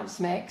 8-ounce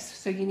mix,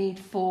 so you need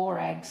 4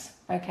 eggs,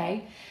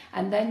 okay?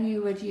 And then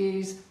you would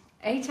use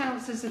 8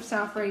 ounces of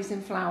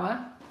self-raising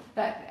flour.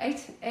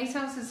 8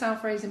 ounces of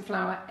self-raising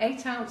flour,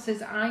 8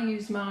 ounces, I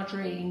use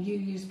margarine, you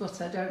use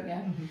butter, don't you?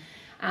 Mm-hmm.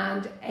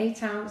 And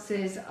 8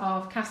 ounces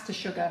of castor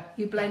sugar.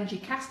 You blend your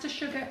castor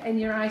sugar and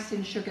your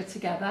icing sugar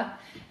together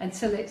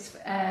until it's,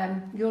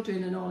 you're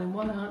doing an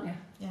all-in-one, aren't you?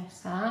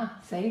 Yes. Ah,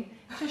 see?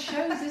 It just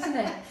shows, isn't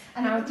it?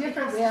 And how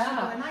different we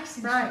are. And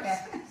icing right.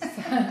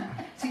 Sugar.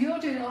 So you're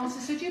doing it also,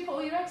 so do you put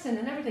all your eggs in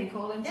and everything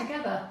all in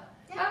together?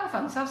 Yeah. Oh,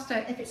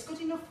 fantastic. If it's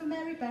good enough for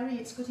Mary Berry,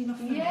 it's good enough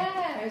for me.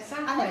 Yeah,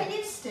 exactly. And if it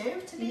is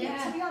stew, to be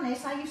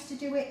honest, I used to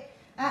do it,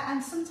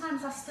 and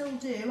sometimes I still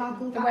do. I'll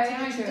go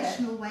back to the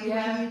traditional way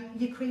where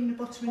you cream the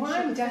butter and sugar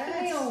I'm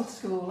definitely old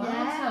school, aren't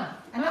I?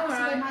 And that's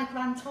the way my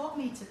gran taught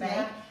me to be.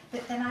 Yeah.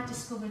 But then I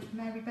discovered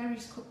Mary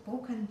Berry's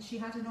cookbook and she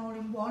had an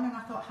all-in-one and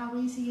I thought, how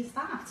easy is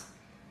that?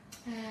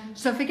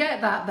 So forget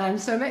that then.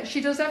 So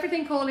she does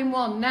everything all in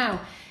one.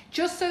 Now,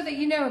 just so that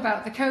you know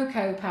about the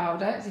cocoa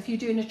powder, if you're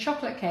doing a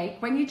chocolate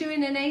cake, when you're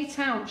doing an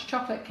 8-ounce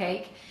chocolate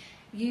cake,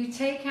 you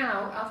take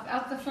out,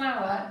 of the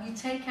flour, you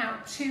take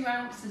out 2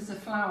 ounces of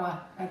flour,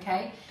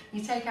 okay?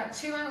 You take out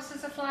 2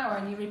 ounces of flour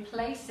and you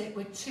replace it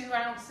with 2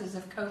 ounces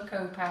of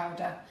cocoa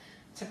powder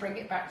to bring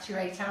it back to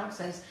your 8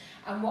 ounces.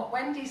 And what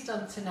Wendy's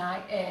done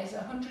tonight is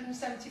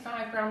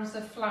 175 grams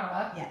of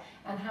flour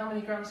and how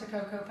many grams of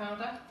cocoa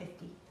powder?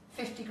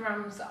 50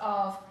 grams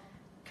of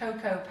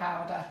cocoa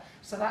powder.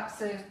 So that's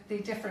the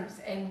difference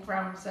in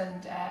grams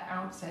and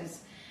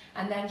ounces.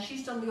 And then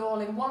she's done the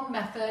all-in-one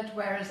method,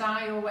 whereas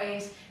I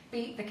always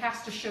beat the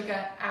castor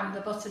sugar and the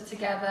butter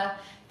together.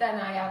 Then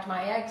I add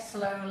my eggs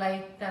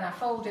slowly. Then I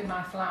fold in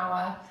my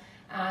flour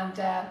and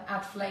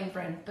add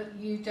flavouring. But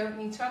you don't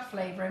need to add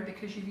flavouring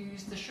because you've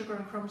used the sugar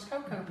and crumbs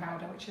cocoa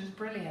powder, which is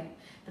brilliant.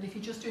 But if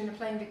you're just doing a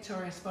plain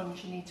Victoria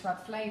sponge, you need to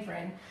add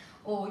flavouring.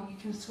 Or you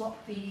can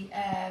swap the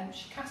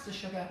castor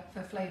sugar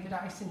for flavoured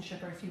icing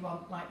sugar if you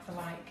want, like for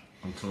like.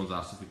 And someone's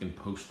asked if we can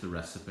post the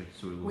recipe,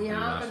 so we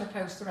are going to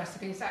post the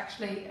recipe. Is it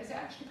actually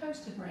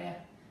posted, Maria?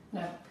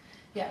 No.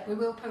 Yeah, we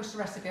will post the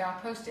recipe. I'll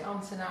post it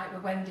on tonight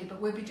with Wendy, but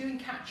we'll be doing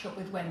catch up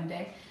with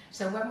Wendy.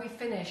 So when we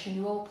finish and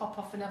you all pop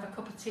off and have a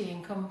cup of tea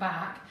and come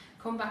back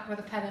with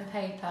a pen and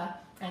paper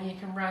and you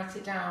can write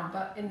it down.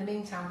 But in the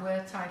meantime,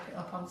 we'll type it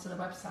up onto the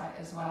website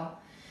as well.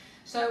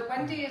 So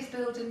Wendy is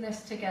building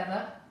this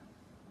together.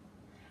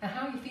 And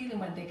how are you feeling,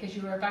 Wendy? Because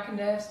you were a bag of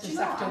nerves this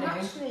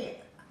afternoon.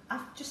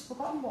 I've just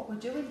forgotten what we're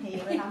doing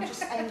here, and I'm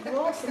just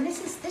engrossed. And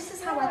this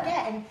is how I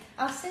get. And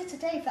I'll say to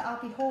Dave that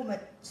I'll be home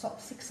at sort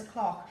of 6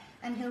 o'clock,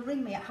 and he'll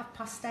ring me at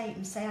 8:30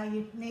 and say, "Are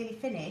you nearly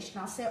finished?"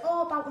 And I'll say,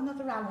 "Oh, about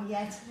another hour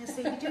yet." And he'll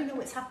say, "You do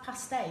know it's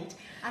 8:30."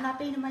 And I've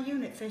been in my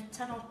unit for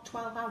 10 or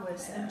 12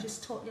 hours and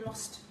just totally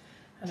lost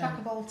track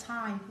of all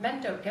time.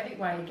 Men don't get it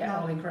why you get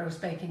all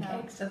engrossed baking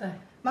cakes, do they?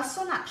 My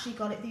son actually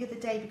got it the other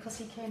day because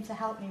he came to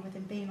help me with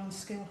him being on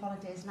school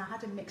holidays, and I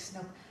had him mixing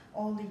up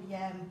all the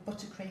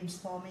buttercreams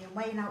for me and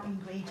weighing out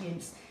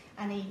ingredients,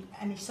 and he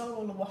saw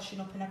all the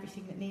washing up and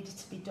everything that needed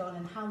to be done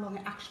and how long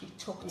it actually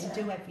took to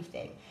do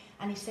everything.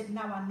 And he said,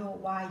 "Now I know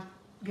why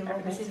you're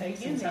always in the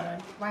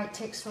unit, why it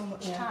takes so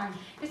much time."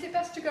 Is it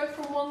best to go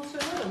from one to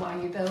another while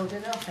you're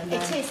building up? And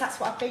it is. That's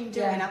what I've been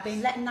doing. I've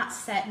been letting that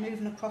set,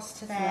 moving across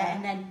to there,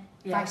 and then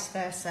vice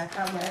versa.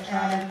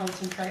 Trying to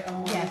concentrate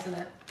on one, isn't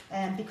it?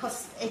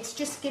 Because it's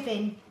just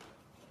giving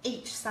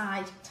each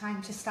side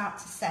time to start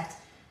to set.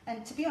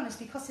 And to be honest,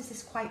 because this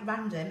is quite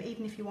random,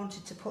 even if you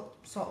wanted to put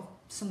sort of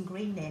some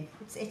green in,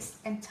 it's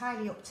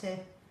entirely up to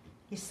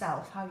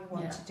yourself how you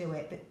want to do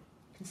it. But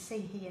you can see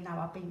here now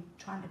I've been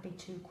trying to be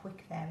too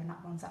quick there, and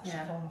that one's actually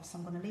fallen off, so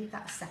I'm going to leave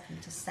that a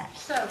second to set.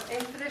 So,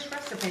 for this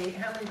recipe,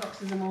 how many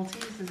boxes of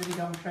Maltesers have you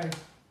gone through?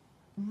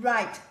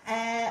 Right,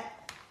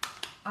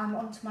 I'm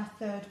on to my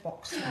 3rd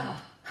box now.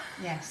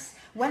 Yes.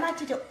 When I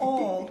did it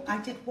all, I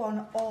did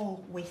one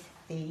all with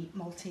the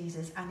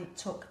Maltesers, and it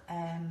took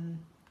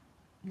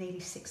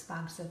nearly 6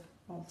 bags of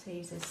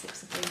Maltesers,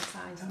 6 of these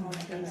size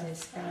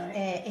Maltesers.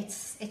 Right.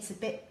 It's a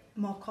bit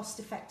more cost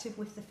effective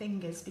with the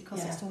fingers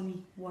because it's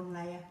only one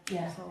layer.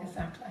 Yeah, so,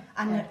 exactly.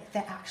 And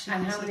they're actually.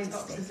 And how many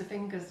boxes of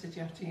fingers did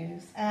you have to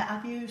use?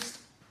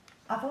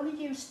 I've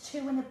only used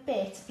 2 and a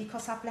bit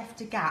because I've left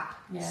a gap.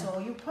 Yeah. So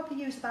you'll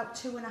probably use about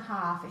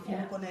 2.5 if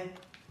you're going to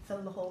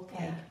fill the whole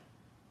cake.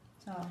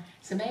 So.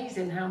 It's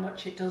amazing how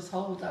much it does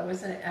hold though,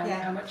 isn't it?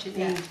 How much it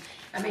needs.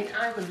 I mean,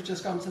 I would have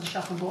just gone to the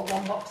shop and bought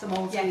 1 box of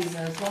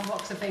Maltesers, 1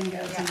 box of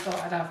fingers and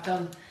thought I'd have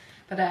done.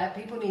 But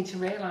people need to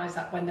realise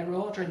that when they're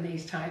ordering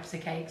these types of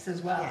cakes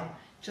as well, Yeah.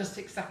 just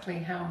exactly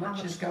how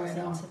much is going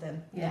on. Into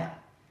them. Yeah.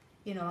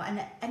 You know,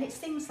 and it's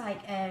things like,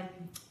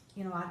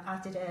 you know, I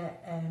did a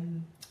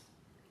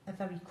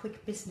very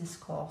quick business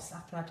course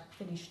after I'd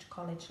finished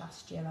college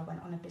last year. I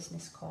went on a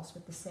business course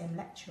with the same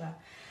lecturer,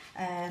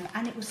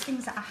 and it was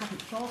things that I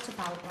hadn't thought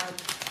about, like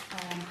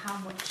how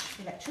much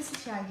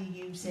electricity are you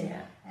using,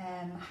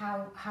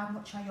 how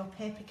much are your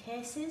paper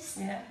cases,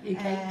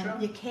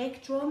 your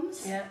cake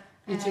drums,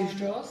 your 2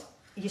 straws.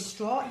 Your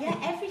straw,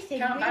 everything.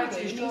 Can't really. buy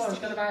 2 straws,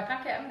 you've got to buy a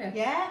packet, haven't you?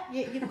 Yeah,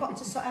 you've got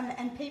to sort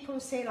and people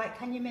say, like,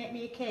 can you make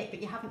me a cake,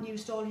 but you haven't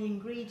used all the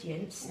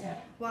ingredients. Yeah.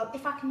 Well,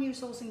 if I can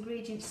use those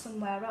ingredients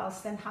somewhere else,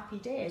 then happy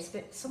days.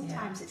 But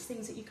sometimes it's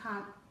things that you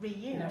can't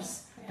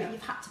reuse, but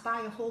you've had to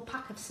buy a whole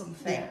pack of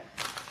something.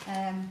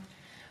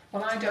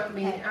 Well, I don't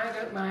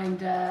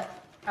mind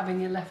having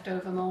your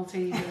leftover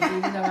Maltesers,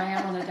 even though I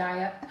am on a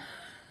diet.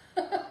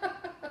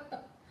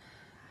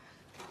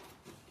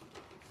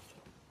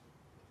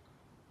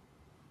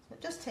 It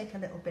does take a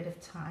little bit of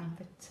time,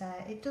 but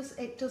it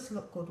does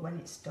look good when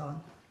it's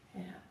done.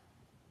 Yeah.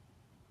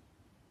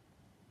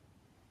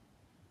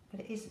 But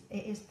it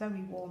is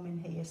very warm in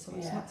here, so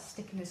it's not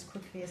sticking as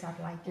quickly as I'd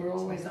like it to. We're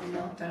always on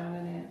meltdown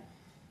in here.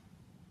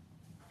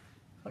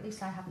 At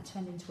least I haven't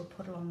turned into a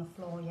puddle on the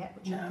floor yet,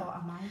 which I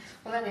thought I might.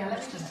 Well, anyhow,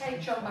 let's just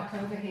take John back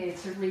over here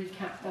to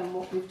recap then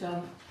what we've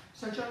done.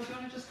 So, John, do you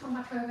want to just come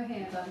back over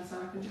here then, so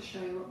I can just show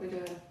you what we're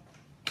doing?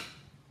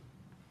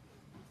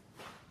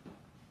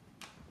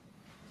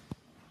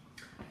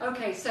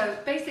 Okay, so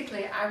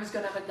basically I was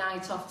going to have a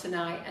night off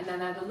tonight, and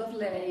then I had a lovely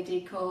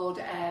lady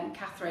called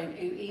Catherine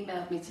who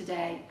emailed me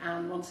today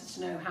and wanted to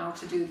know how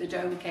to do the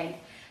dome cake.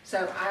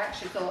 So I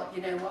actually thought,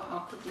 you know what, I'll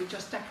quickly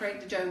just decorate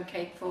the dome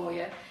cake for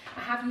you. I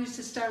have used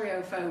a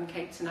styrofoam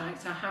cake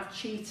tonight, so I have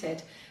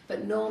cheated,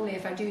 but normally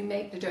if I do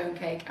make the dome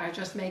cake, I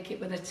just make it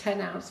with a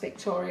 10-ounce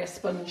Victoria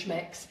sponge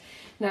mix.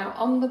 Now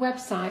on the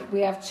website we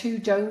have 2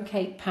 dome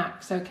cake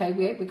packs, okay,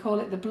 we call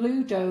it the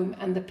blue dome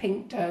and the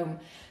pink dome.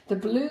 The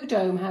blue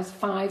dome has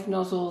 5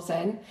 nozzles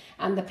in,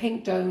 and the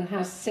pink dome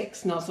has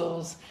 6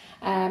 nozzles.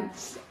 In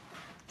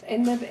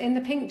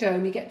the pink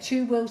dome you get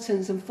 2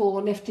 Wiltons and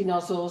 4 Nifty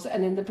Nozzles,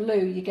 and in the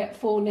blue you get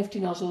 4 Nifty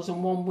Nozzles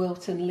and 1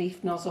 Wilton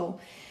leaf nozzle.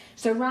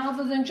 So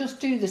rather than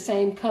just do the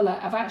same colour,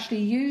 I've actually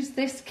used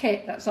this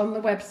kit that's on the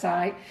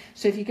website.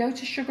 So if you go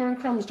to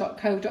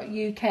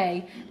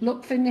sugarandcrumbs.co.uk,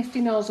 look for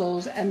Nifty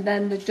Nozzles and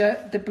then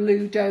the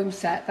blue dome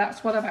set.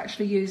 That's what I've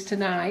actually used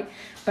tonight,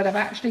 but I've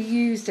actually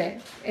used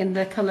it in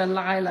the colour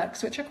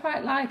lilacs, which I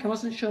quite like. I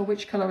wasn't sure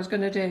which colour I was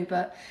going to do,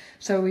 but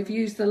so we've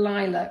used the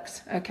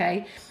lilacs,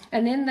 okay.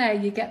 And in there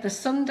you get the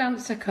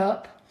Sundancer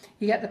cup,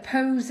 you get the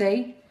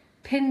posy,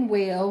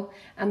 pinwheel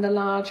and the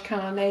large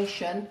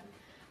carnation.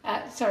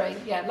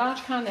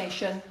 Large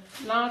carnation,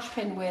 large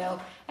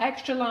pinwheel,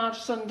 extra large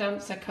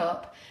Sundancer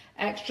cup,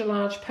 extra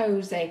large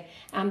posy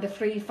and the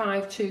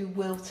 352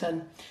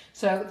 Wilton.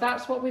 So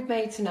that's what we've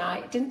made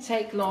tonight. It didn't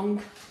take long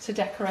to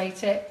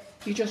decorate it.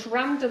 You just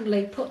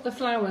randomly put the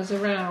flowers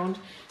around,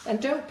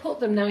 and don't put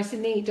them nice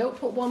and neat. Don't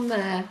put one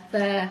there,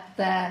 there,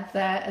 there,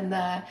 there and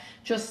there.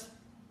 Just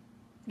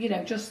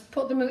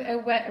put them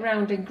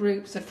around in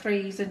groups of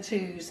 3s and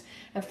 2s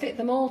and fit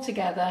them all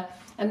together,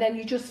 and then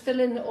you just fill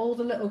in all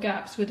the little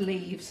gaps with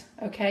leaves,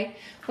 okay?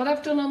 What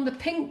I've done on the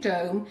pink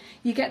dome,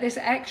 you get this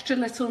extra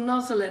little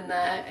nozzle in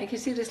there, and you can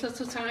see this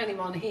little tiny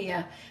one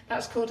here.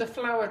 That's called a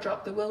flower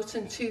drop, the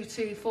Wilton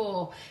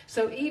 224.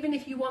 So even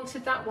if you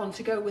wanted that one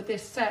to go with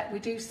this set, we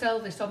do sell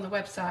this on the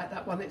website,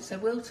 that one. It's a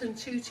Wilton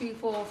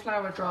 224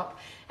 flower drop,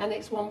 and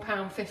it's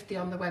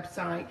 £1.50 on the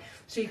website.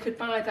 So you could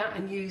buy that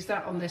and use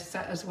that on this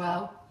set as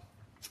well.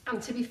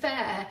 And to be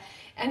fair,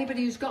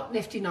 anybody who's got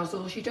Nifty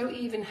Nozzles, you don't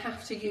even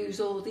have to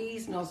use all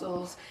these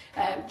nozzles.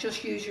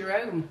 Just use your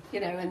own,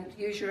 and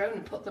use your own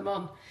and put them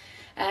on.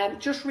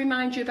 Just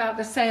remind you about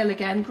the sale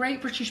again.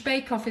 Great British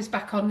Bake Off is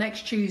back on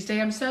next Tuesday.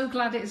 I'm so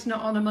glad it's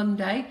not on a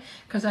Monday,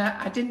 because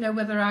I didn't know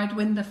whether I'd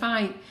win the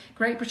fight.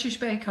 Great British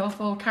Bake Off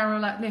or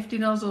Carol at Nifty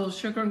Nozzles,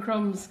 Sugar and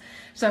Crumbs.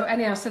 So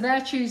anyhow, so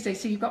they're Tuesday.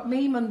 So you've got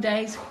me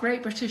Mondays,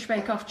 Great British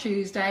Bake Off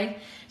Tuesday.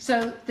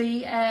 So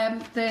the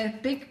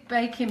big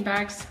baking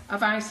bags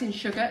of icing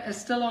sugar are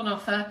still on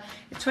offer.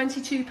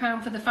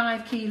 £22 for the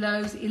 5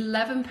 kilos,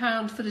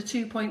 £11 for the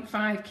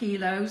 2.5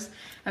 kilos.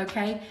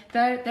 Okay,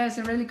 there's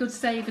a really good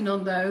saving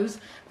on those.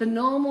 The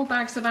normal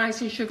bags of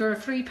icing sugar are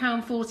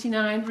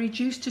 £3.49,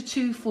 reduced to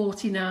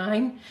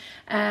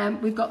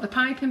 £2.49. We've got the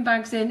piping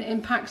bags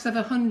in packs of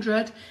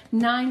 100,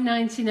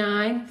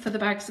 £9.99 for the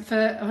bags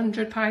for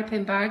 100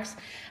 piping bags,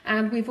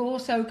 and we've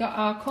also got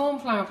our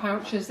cornflour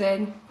pouches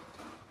in.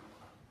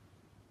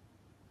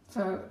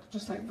 So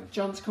just like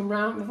John's come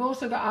round, we've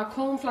also got our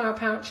cornflour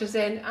pouches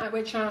in,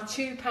 which are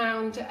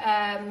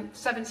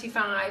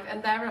 £2.75,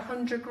 and they're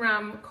 100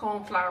 gram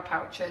cornflour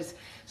pouches.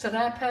 So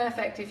they're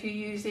perfect if you're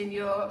using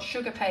your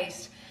sugar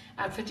paste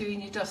and for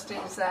doing your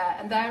dustings there.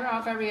 And they're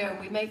our very own,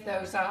 we make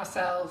those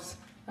ourselves.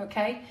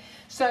 Okay,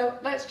 so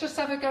let's just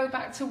have a go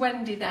back to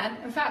Wendy then.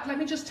 In fact, let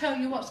me just tell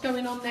you what's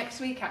going on next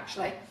week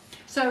actually.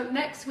 So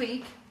next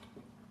week,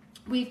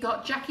 We've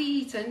got Jackie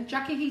Eaton.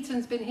 Jackie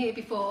Eaton's been here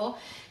before.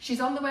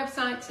 She's on the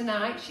website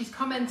tonight. She's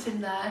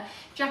commenting there.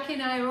 Jackie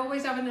and I are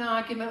always having an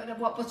argument of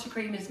what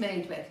buttercream is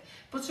made with.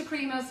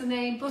 Buttercream has the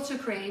name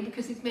Buttercream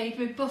because it's made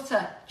with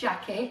butter,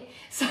 Jackie.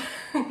 So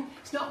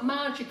it's not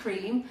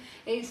margarine,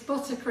 it's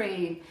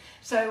buttercream.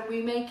 So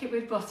we make it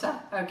with butter,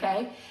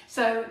 okay?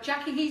 So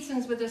Jackie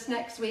Heaton's with us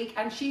next week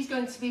and she's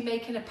going to be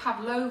making a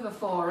pavlova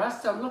for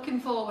us. So I'm looking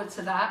forward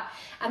to that.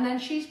 And then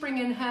she's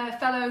bringing her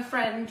fellow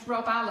friend,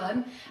 Rob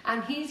Allen,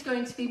 and he's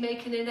going to be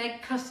making an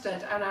egg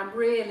custard. And I'm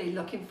really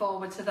looking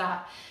forward to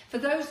that. For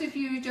those of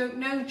you who don't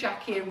know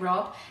Jackie and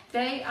Rob,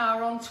 they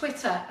are on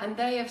Twitter and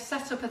they have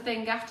set up a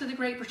thing after the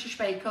Great British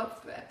Bake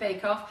Off.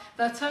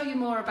 They'll tell you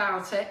more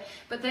about it,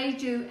 but they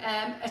do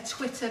a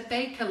Twitter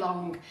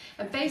bake-along.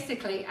 And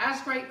basically,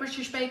 as Great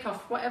British Bake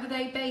Off, whatever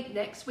they bake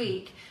next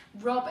week,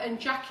 Rob and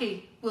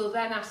Jackie will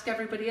then ask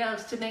everybody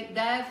else to make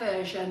their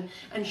version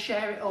and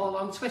share it all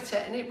on Twitter,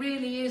 and it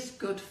really is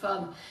good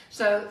fun.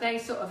 So they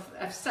sort of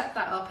have set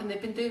that up and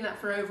they've been doing that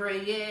for over a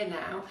year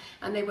now,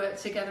 and they work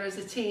together as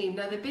a team.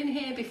 Now they've been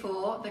here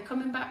before, they're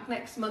coming back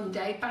next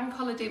Monday, Bank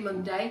Holiday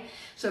Monday,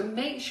 so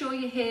make sure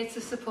you're here to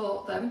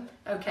support them,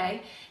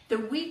 okay? The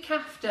week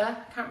after,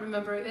 I can't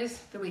remember who it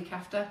is, the week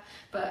after,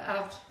 but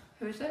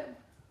who is it?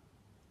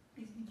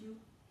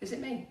 Is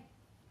it me?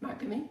 Might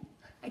be me.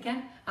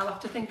 Again, I'll have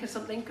to think of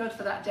something good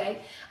for that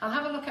day. I'll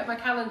have a look at my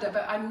calendar,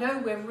 but I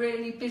know we're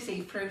really busy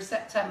through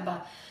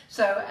September.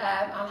 So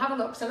I'll have a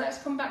look. So let's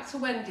come back to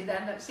Wendy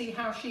then. Let's see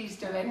how she's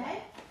doing.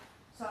 Okay.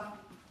 So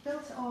I've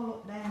built it all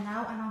up there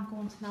now, and I'm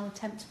going to now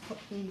attempt to put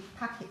the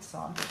packets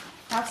on.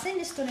 Now, I've seen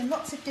this done in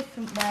lots of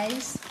different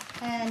ways.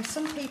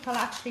 Some people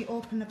actually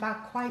open the bag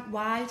quite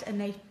wide and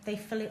they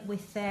fill it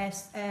with their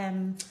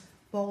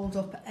balled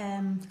up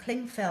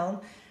cling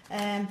film.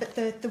 But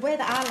the way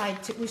that I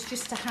liked it was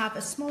just to have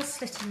a small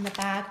slit in the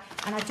bag,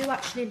 and I do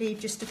actually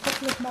leave just a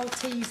couple of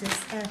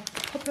Maltesers, a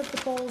couple of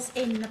the balls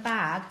in the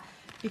bag,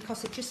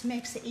 because it just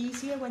makes it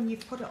easier when you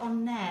put it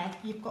on there.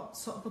 You've got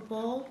sort of a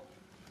ball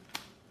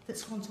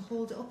that's going to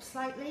hold it up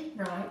slightly.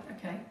 Right,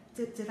 okay.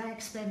 Did I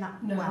explain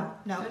that no. well?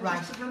 No, so right.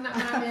 Just run that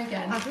around me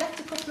again. I've left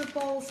a couple of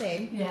balls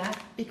in, yeah,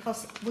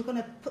 because we're going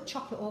to put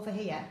chocolate over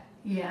here,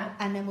 yeah,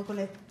 and then we're going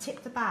to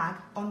tip the bag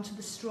onto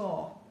the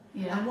straw.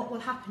 yeah. And what will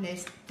happen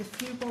is the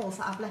few balls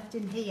that I've left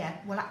in here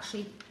will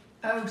actually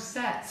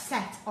set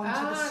onto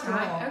the straw.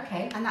 Right,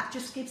 okay. And that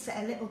just gives it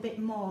a little bit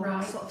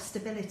more sort of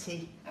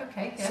stability.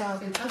 Okay, yeah.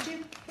 So could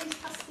you please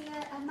pass me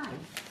a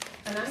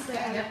knife? A knife,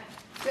 yeah.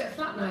 Is it a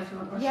flat knife you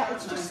want? Or yeah,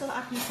 it's just so that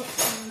I can put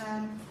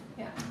some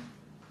yeah.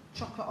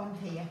 chocolate on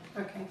here.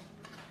 Okay.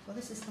 Well,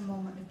 this is the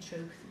moment of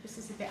truth. This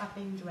is the bit I've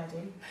been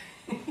dreading.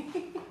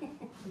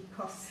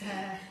 Because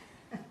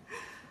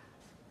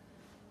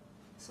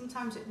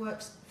sometimes it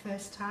works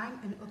first time,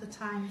 and other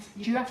times...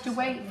 Do you have to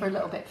wait for a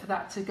little bit for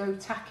that to go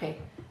tacky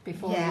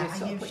before you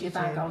sort of put your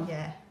bag on?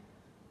 Yeah.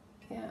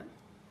 Yeah.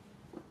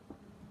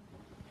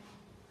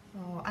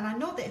 Oh, and I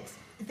know that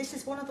this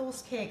is one of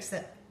those cakes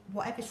that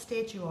whatever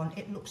stage you're on,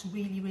 it looks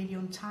really, really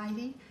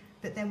untidy,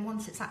 but then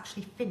once it's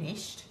actually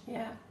finished,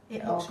 yeah,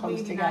 it all looks comes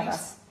really together.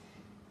 nice.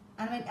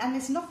 And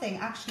there's nothing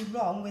actually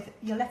wrong with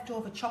your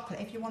leftover chocolate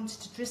if you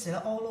wanted to drizzle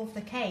it all over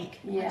the cake.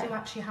 Yeah. I do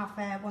actually have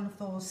one of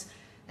those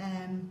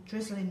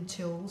drizzling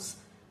tools,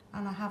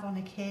 and I have on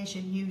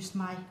occasion used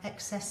my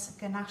excess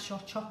ganache or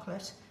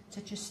chocolate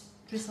to just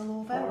drizzle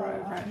over.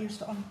 Or I've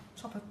used it on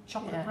top of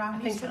chocolate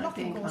brownies, so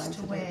nothing goes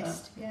to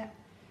waste. Yeah,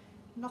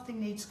 nothing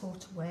needs to go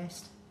to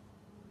waste.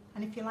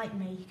 And if you're like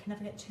me, you can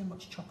never get too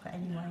much chocolate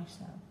anyway.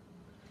 So,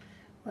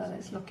 well,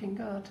 it's looking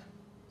good.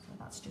 So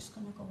that's just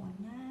going to go on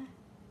there.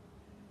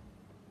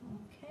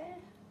 Okay.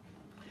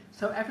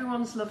 So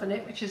everyone's loving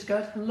it, which is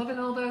good. I'm loving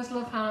all those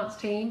love hearts,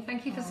 team.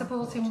 Thank you for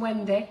supporting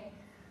Wendy.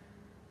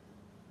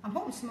 I'm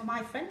hoping some of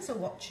my friends are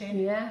watching.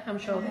 Yeah, I'm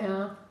sure they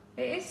are.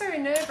 It is very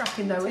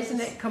nerve-wracking though,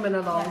 isn't it, coming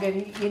along,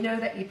 and you know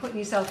that you're putting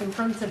yourself in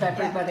front of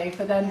everybody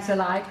for them to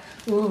like,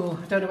 ooh,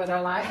 I don't know whether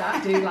I like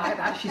that, do like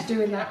that, she's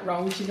doing that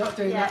wrong, she's not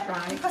doing that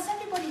right. Because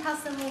everybody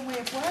has their own way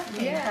of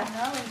working, you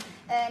know,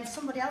 and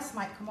somebody else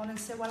might come on and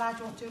say, well, I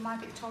don't do my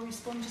Victoria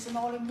sponges and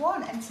all in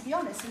one, and to be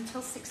honest,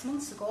 until 6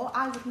 months ago,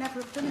 I would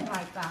never have done it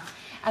like that.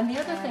 And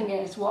the other thing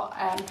is, what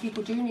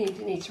people do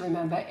need to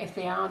remember, if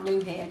they are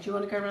new here, do you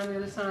want to go around the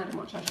other side and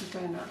watch how she's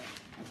doing that?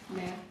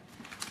 Yeah.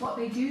 What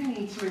they do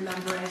need to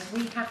remember is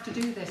we have to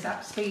do this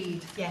at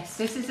speed. Yes.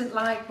 This isn't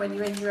like when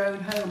you're in your own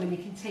home and you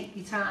can take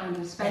your time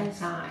and spend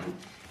time.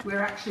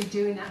 We're actually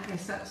doing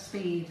this at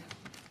speed.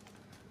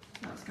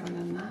 That's going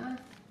in there.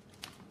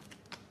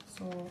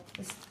 So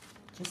there's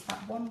just that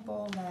one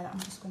ball there that I'm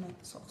just going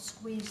to sort of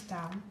squeeze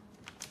down.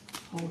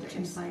 Hold it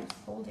in place.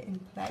 Hold it in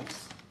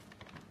place.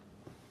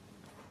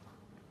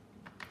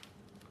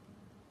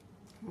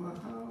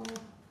 Whoa.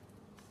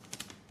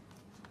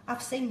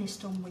 I've seen this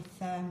done with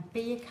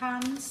beer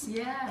cans.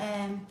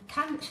 Yeah.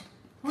 Candy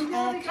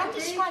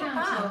Stripe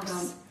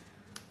bags.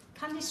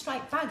 candy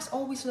stripe bags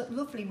always look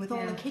lovely with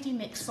all the kiddie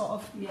mix sort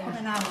of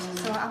coming out.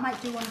 So I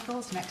might do one of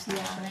those next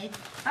actually.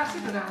 That's a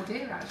good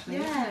idea actually.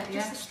 Yeah, isn't it?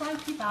 just a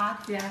stripy bag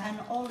and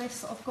all this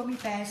sort of gummy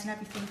bears and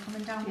everything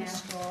coming down the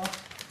straw.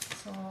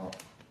 So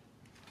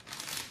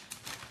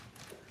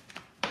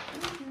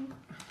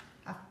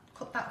I've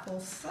cut that hole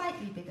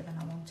slightly bigger than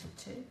I wanted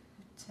to,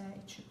 but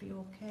it should be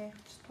okay.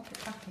 Just pop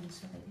it back in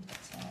so that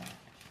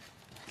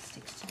it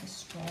sticks to the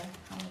straw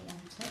how I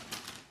want it.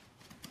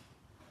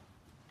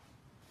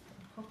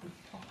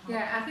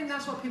 Yeah, I think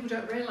that's what people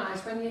don't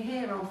realise. When you're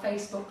here on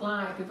Facebook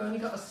Live, we've only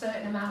got a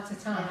certain amount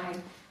of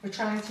time. We're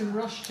trying to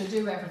rush to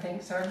do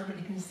everything so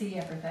everybody can see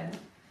everything.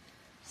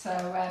 So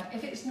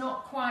if it's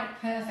not quite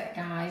perfect,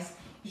 guys,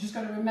 you just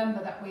got to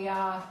remember that we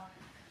are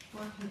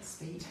working at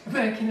speed.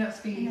 Working at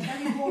speed. In a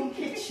very warm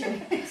kitchen.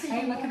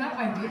 Hey, look at that,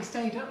 Wendy, it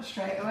stayed up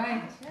straight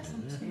away. Yes,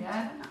 I'm just going to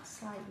turn that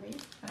slightly.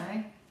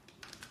 Okay.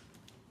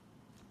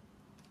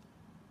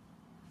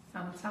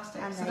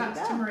 Fantastic. And so there you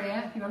that's go. to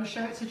Maria. You want to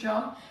show it to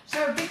John?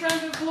 So a big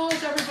round of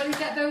applause, everybody.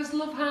 Get those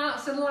love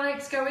hearts and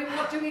likes going.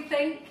 What do we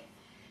think?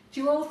 Do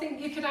you all think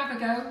you could have a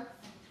go?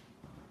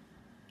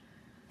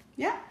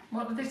 Yeah.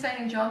 What were they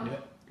saying, John? Yeah.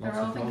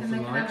 They're all thinking they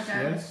can have a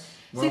go. Yes.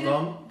 Well See,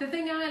 done. the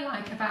thing I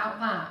like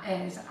about that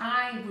is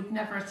I would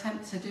never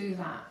attempt to do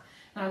that.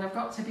 And I've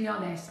got to be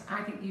honest,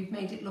 I think you've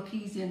made it look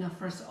easy enough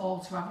for us all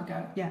to have a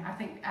go. Yeah.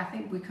 I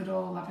think we could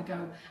all have a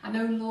go. I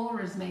know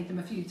Laura's made them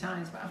a few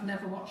times, but I've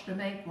never watched her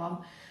make one.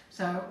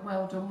 So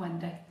well done,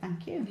 Wendy.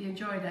 Thank you. Have you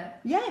enjoyed it?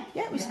 Yeah,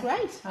 it was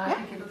great. I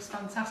think it looks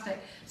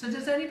fantastic. So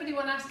does anybody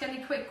want to ask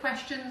any quick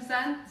questions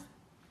then?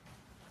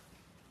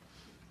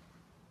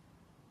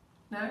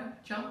 No?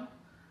 John?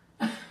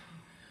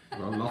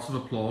 Well, lots of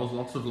applause,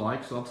 lots of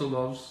likes, lots of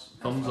loves,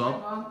 thumbs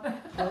up.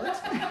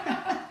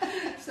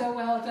 So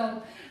well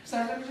done. So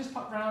let me just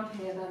pop round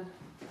here then.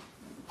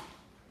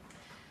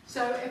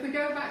 So if we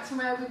go back to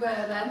where we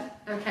were then,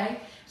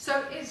 okay,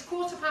 so it's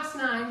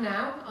 9:15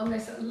 now on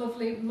this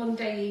lovely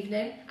Monday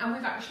evening, and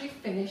we've actually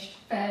finished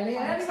fairly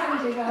early.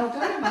 Wendy, well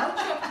done, well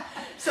chuffed.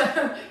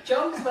 So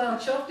John's well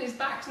chuffed, his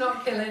back's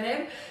not killing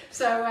him.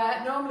 So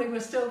normally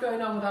we're still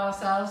going on with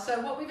ourselves. So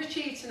what we've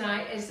achieved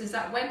tonight is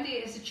that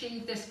Wendy has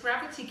achieved this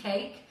gravity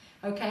cake.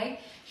 Okay,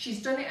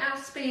 she's done it at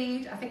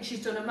speed. I think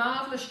she's done a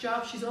marvellous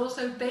job. She's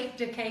also baked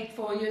a cake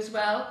for you as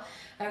well.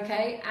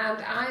 Okay, and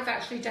I've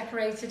actually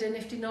decorated a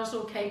Nifty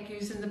Nozzle cake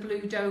using the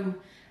Blue Dome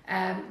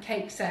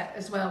cake set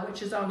as well,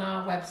 which is on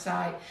our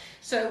website.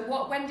 So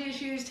what Wendy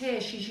has used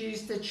here, she's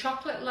used the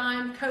chocolate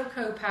lime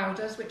cocoa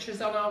powders, which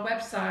is on our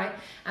website,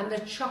 and the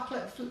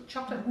chocolate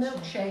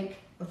milkshake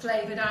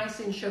flavoured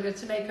icing sugar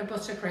to make a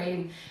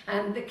buttercream,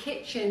 and the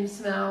kitchen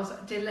smells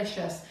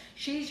delicious.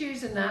 She's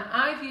using that.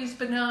 I've used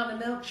banana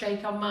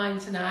milkshake on mine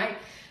tonight,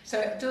 so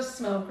it does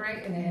smell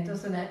great in here,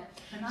 doesn't it?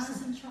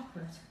 Bananas and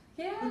chocolate.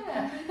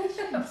 Yeah,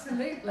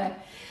 absolutely.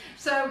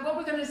 So what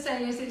we're going to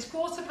say is it's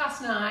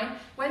 9:15.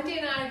 Wendy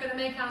and I are going to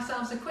make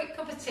ourselves a quick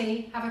cup of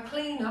tea, have a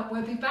clean up.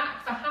 We'll be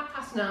back for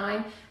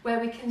 9:30 where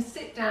we can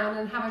sit down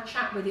and have a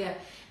chat with you.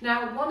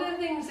 Now, one of the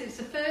things, it's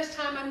the first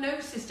time I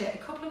noticed it, a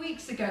couple of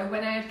weeks ago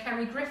when I had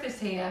Kerry Griffiths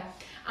here,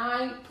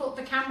 I put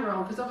the camera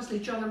on because obviously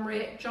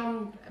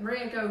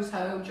Maria goes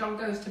home, John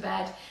goes to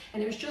bed,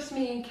 and it was just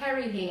me and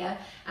Kerry here,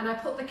 and I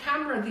put the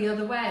camera the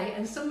other way,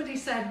 and somebody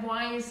said,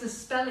 why is the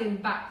spelling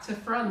back to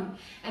front?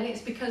 And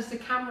it's because the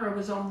camera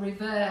was on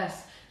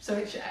reverse.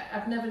 So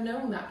I've never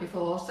known that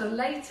before. So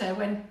later,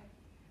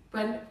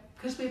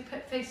 because we're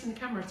facing the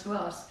camera to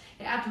us,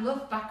 it had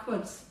love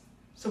backwards.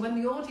 So when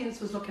the audience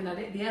was looking at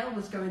it, the L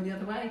was going the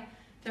other way.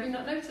 Have you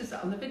not noticed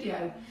that on the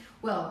video?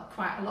 Well,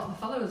 quite a lot of the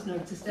followers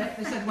noticed it.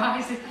 They said,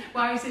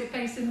 why is it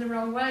facing the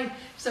wrong way?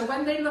 So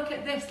when they look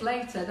at this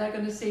later, they're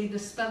going to see the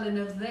spelling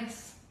of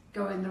this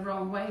going the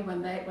wrong way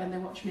when they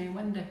watch me and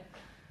Wendy.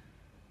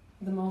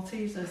 The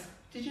Maltesers.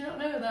 Did you not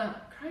know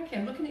that? Cranky,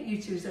 I'm looking at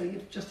you two as though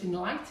you've just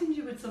enlightened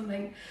you with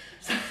something.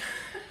 So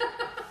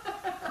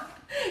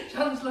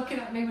John's looking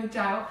at me with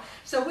doubt.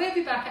 So we'll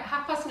be back at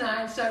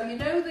 9:30. So you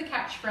know the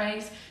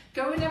catchphrase.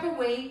 Go and have a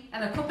wee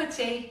and a cup of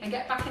tea and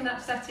get back in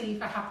that settee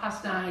for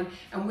 9:30,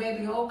 and we'll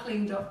be all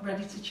cleaned up,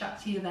 ready to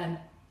chat to you then.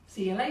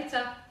 See you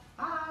later.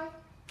 Bye.